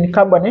hydrogen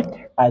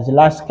carbonate as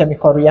last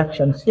chemical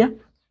reactions here.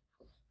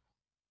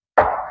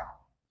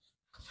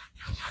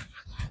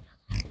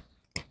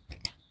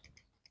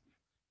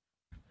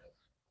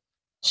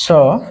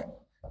 So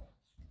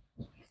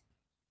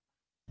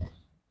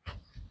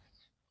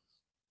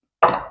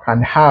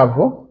can have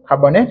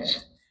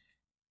carbonates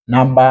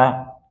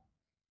number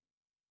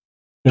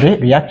 3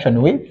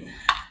 reaction with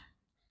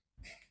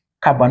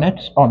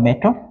carbonates or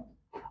metal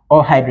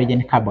or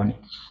hydrogen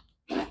carbonates.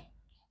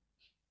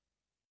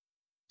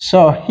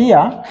 So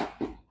here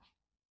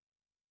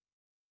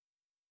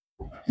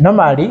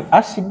normally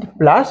acid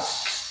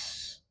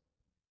plus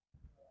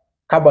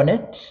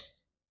carbonate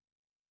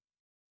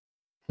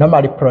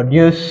normally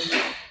produce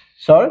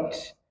salt,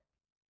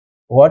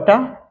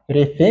 water,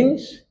 3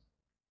 things,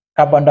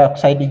 carbon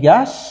dioxide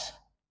gas.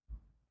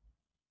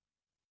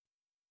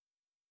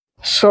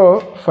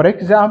 So for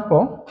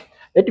example,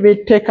 let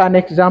me take an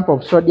example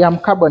of sodium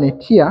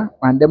carbonate here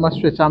and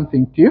demonstrate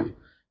something to you.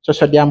 So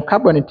sodium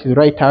carbonate is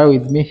right away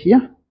with me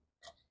here.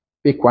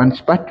 Pick one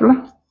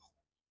spatula,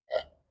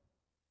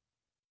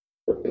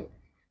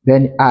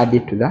 then add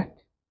it to that.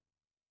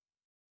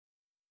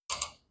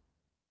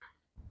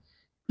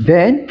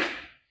 Then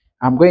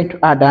I'm going to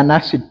add an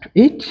acid to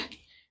it,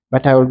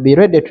 but I will be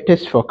ready to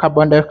test for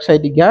carbon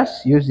dioxide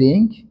gas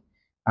using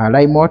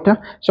lime water.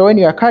 So when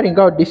you are carrying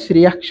out this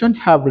reaction,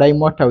 have lime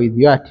water with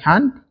you at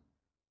hand.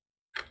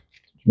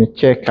 Let me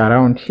check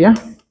around here.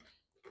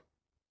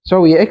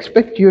 So we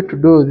expect you to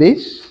do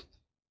this.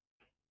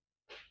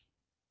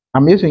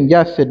 I'm using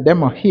just a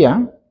demo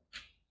here,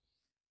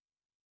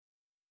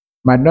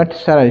 might not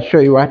necessarily show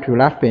you what will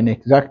happen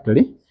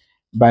exactly,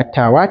 but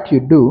what you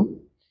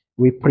do,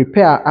 we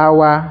prepare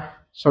our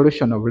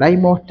solution of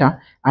lime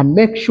water and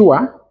make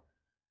sure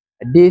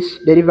this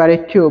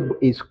delivery tube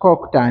is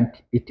cocked and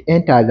it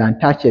enters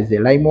and touches the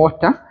lime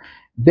water.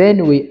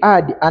 Then we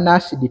add an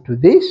acid to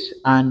this,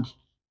 and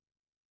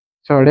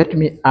so let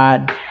me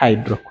add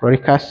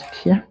hydrochloric acid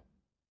here.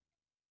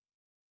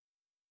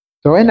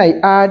 So when I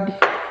add,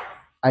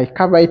 I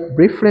cover it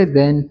briefly,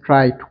 then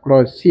try to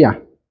close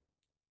here.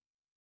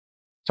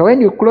 So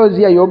when you close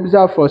here, you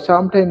observe for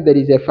some time there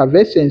is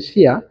effervescence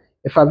here.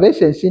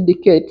 Effervescence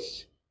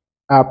indicates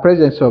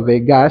presence of a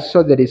gas,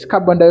 so there is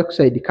carbon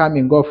dioxide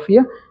coming off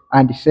here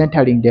and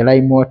centering the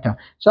lime water.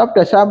 So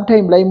after some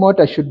time, lime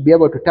water should be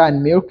able to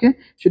turn milky,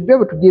 should be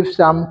able to give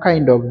some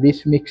kind of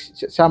this mix,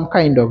 some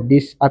kind of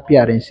this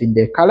appearance in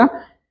the color.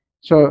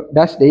 So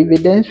that's the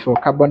evidence for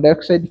carbon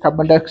dioxide.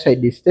 Carbon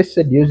dioxide is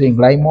tested using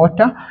lime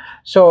water.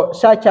 So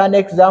such an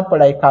example,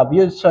 like I've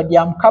used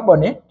sodium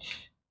carbonate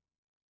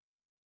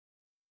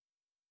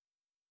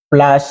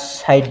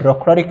plus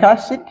hydrochloric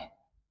acid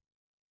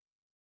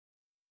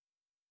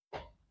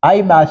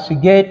I must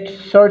get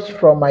salts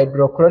from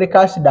hydrochloric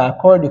acid are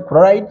called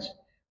chlorides.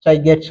 So I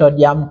get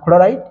sodium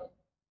chloride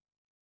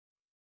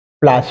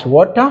plus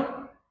water,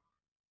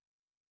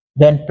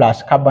 then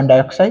plus carbon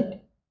dioxide.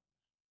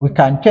 We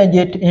can change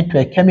it into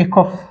a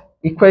chemical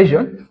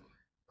equation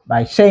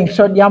by saying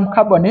sodium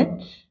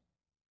carbonate,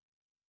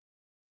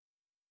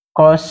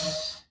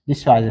 because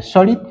this was a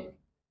solid,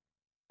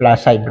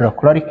 plus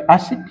hydrochloric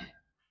acid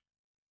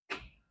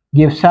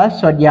gives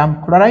us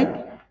sodium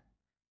chloride,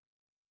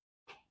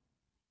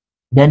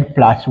 then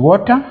plus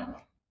water,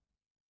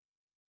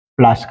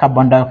 plus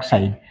carbon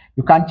dioxide.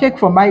 You can check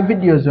for my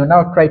videos on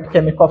how to write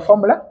chemical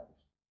formula.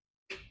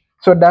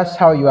 So that's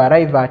how you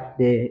arrive at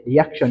the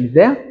reactions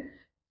there.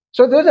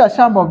 So those are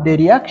some of the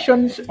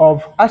reactions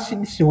of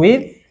acids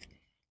with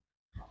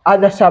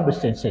other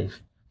substances.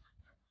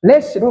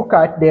 Let's look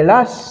at the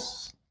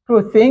last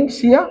two things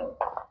here.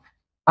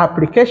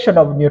 Application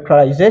of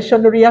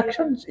neutralization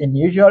reactions in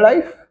usual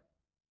life.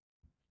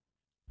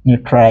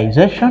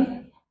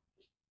 Neutralization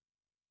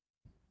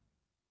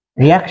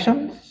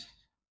reactions,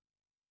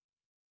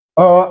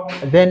 or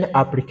then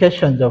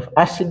applications of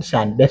acids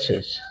and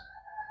bases.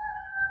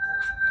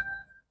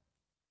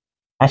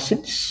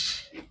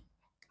 Acids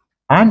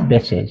and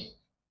bases.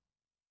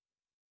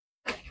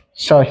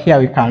 So here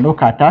we can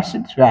look at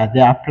acids where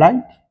they are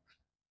applied,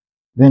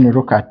 then we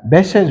look at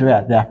bases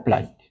where they are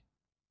applied.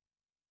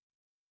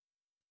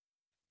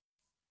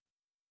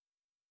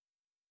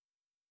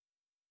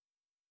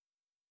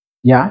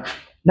 Yeah.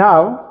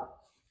 Now,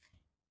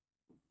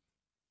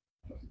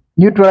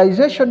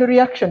 neutralization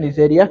reaction is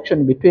a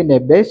reaction between a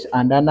base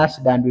and an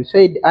acid, and we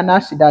said an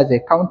acid has a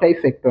counter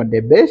effect on the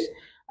base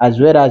as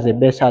well as the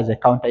base has a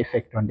counter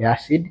effect on the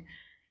acid.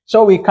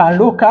 So we can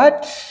look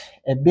at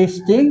a bee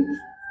sting,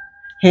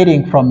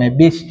 healing from a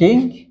bee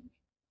sting.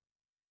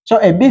 So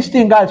a bee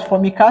sting has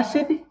formic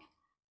acid.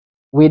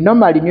 We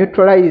normally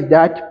neutralize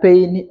that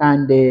pain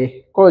and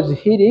cause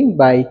healing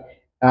by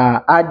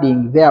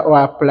adding there or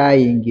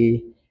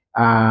applying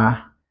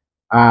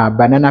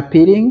banana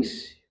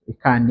peelings. We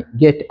can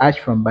get ash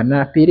from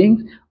banana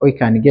peelings, or we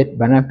can get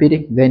banana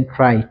peeling, then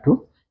try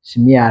to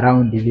smear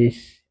around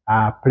this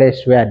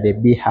place where the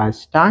bee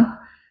has stung.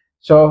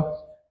 So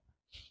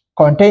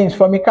contains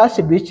formic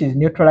acid, which is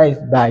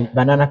neutralized by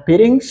banana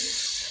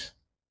peelings.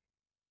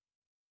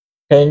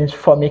 Contains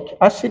formic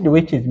acid,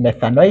 which is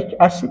methanoic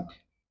acid.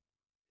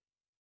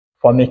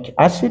 Formic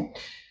acid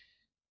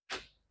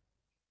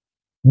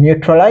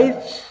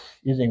neutralized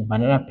using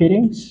banana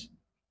peelings.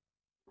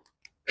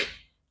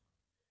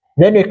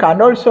 Then we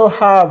can also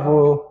have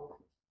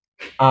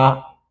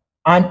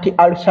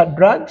anti-ulcer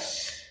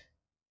drugs,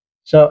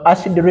 so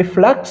acid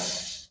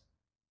reflux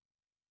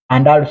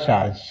and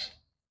ulcers.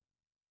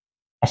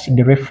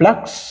 Acid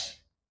reflux,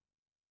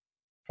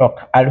 stroke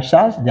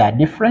ulcers, they are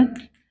different.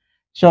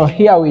 So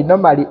here we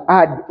normally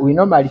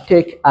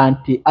take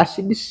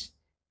antacids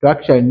to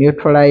actually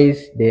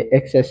neutralize the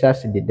excess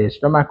acid in the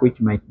stomach,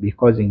 which might be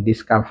causing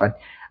discomfort.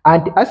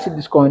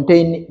 Antacids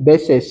contain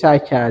bases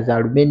such as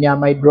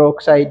aluminium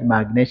hydroxide,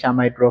 magnesium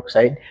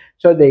hydroxide,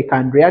 so they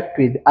can react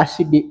with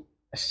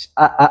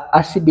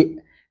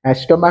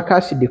stomach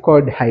acid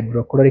called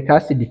hydrochloric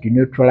acid to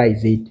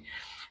neutralize it.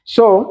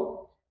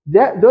 So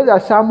those are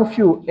some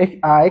few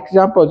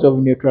examples of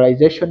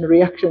neutralization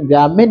reactions. There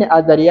are many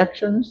other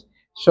reactions,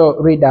 so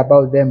read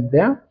about them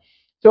there.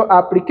 So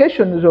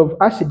applications of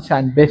acids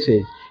and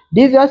bases.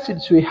 These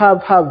acids we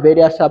have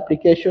various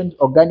applications.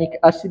 Organic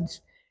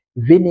acids,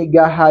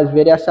 vinegar has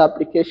various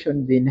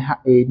applications in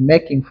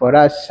making for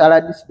us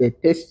salads, the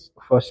taste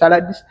for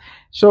salads.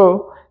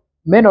 So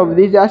many of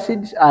these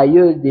acids are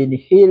used in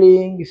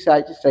healing,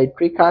 such as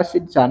citric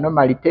acids are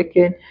normally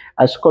taken,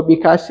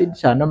 ascorbic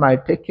acids are normally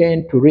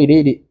taken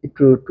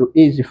to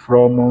ease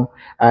from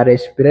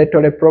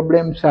respiratory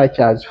problems such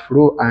as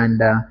flu,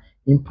 and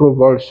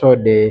improve also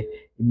the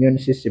immune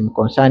system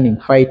concerning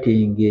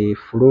fighting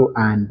flu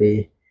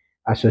and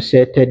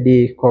associated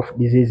cough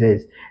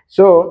diseases.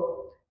 So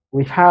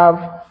we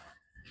have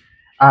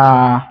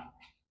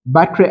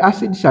battery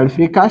acid,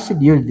 sulfuric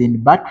acid used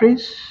in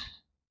batteries,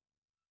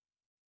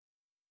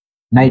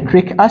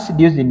 nitric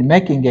acid used in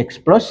making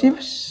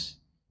explosives.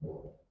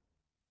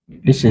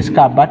 This is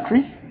car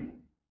battery,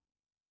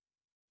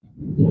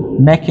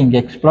 making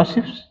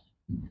explosives,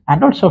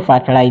 and also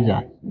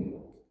fertilizer.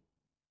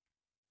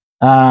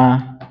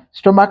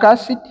 Stomach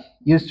acid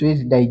used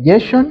with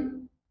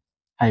digestion,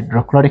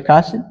 hydrochloric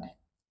acid,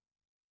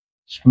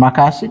 stomach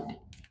acid.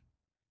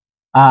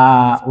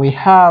 We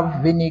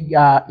have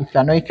vinegar,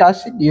 ethanoic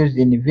acid used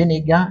in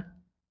vinegar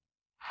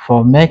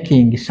for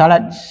making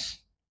salads,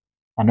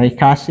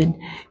 ethanoic acid.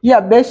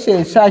 Here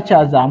bases such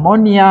as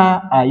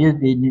ammonia are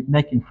used in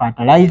making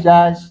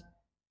fertilizers,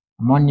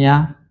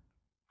 ammonia,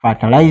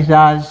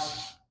 fertilizers,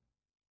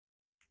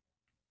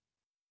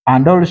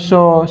 and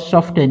also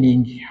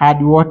softening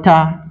hard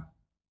water,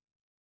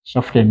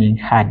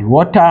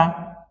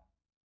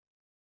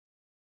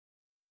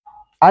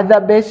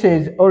 Other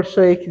bases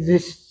also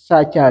exist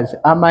such as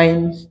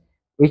amines,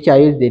 which are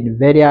used in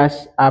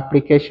various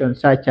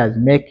applications such as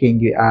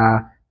making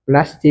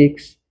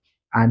plastics,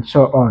 and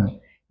so on.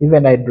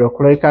 Even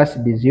hydrochloric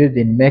acid is used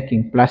in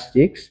making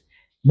plastics.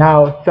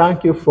 Now,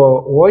 thank you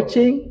for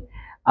watching.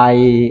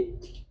 I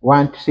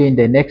want to see you in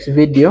the next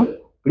video.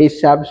 Please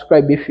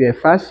subscribe if you're a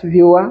first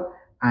viewer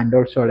and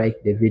also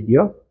like the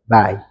video.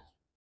 Bye.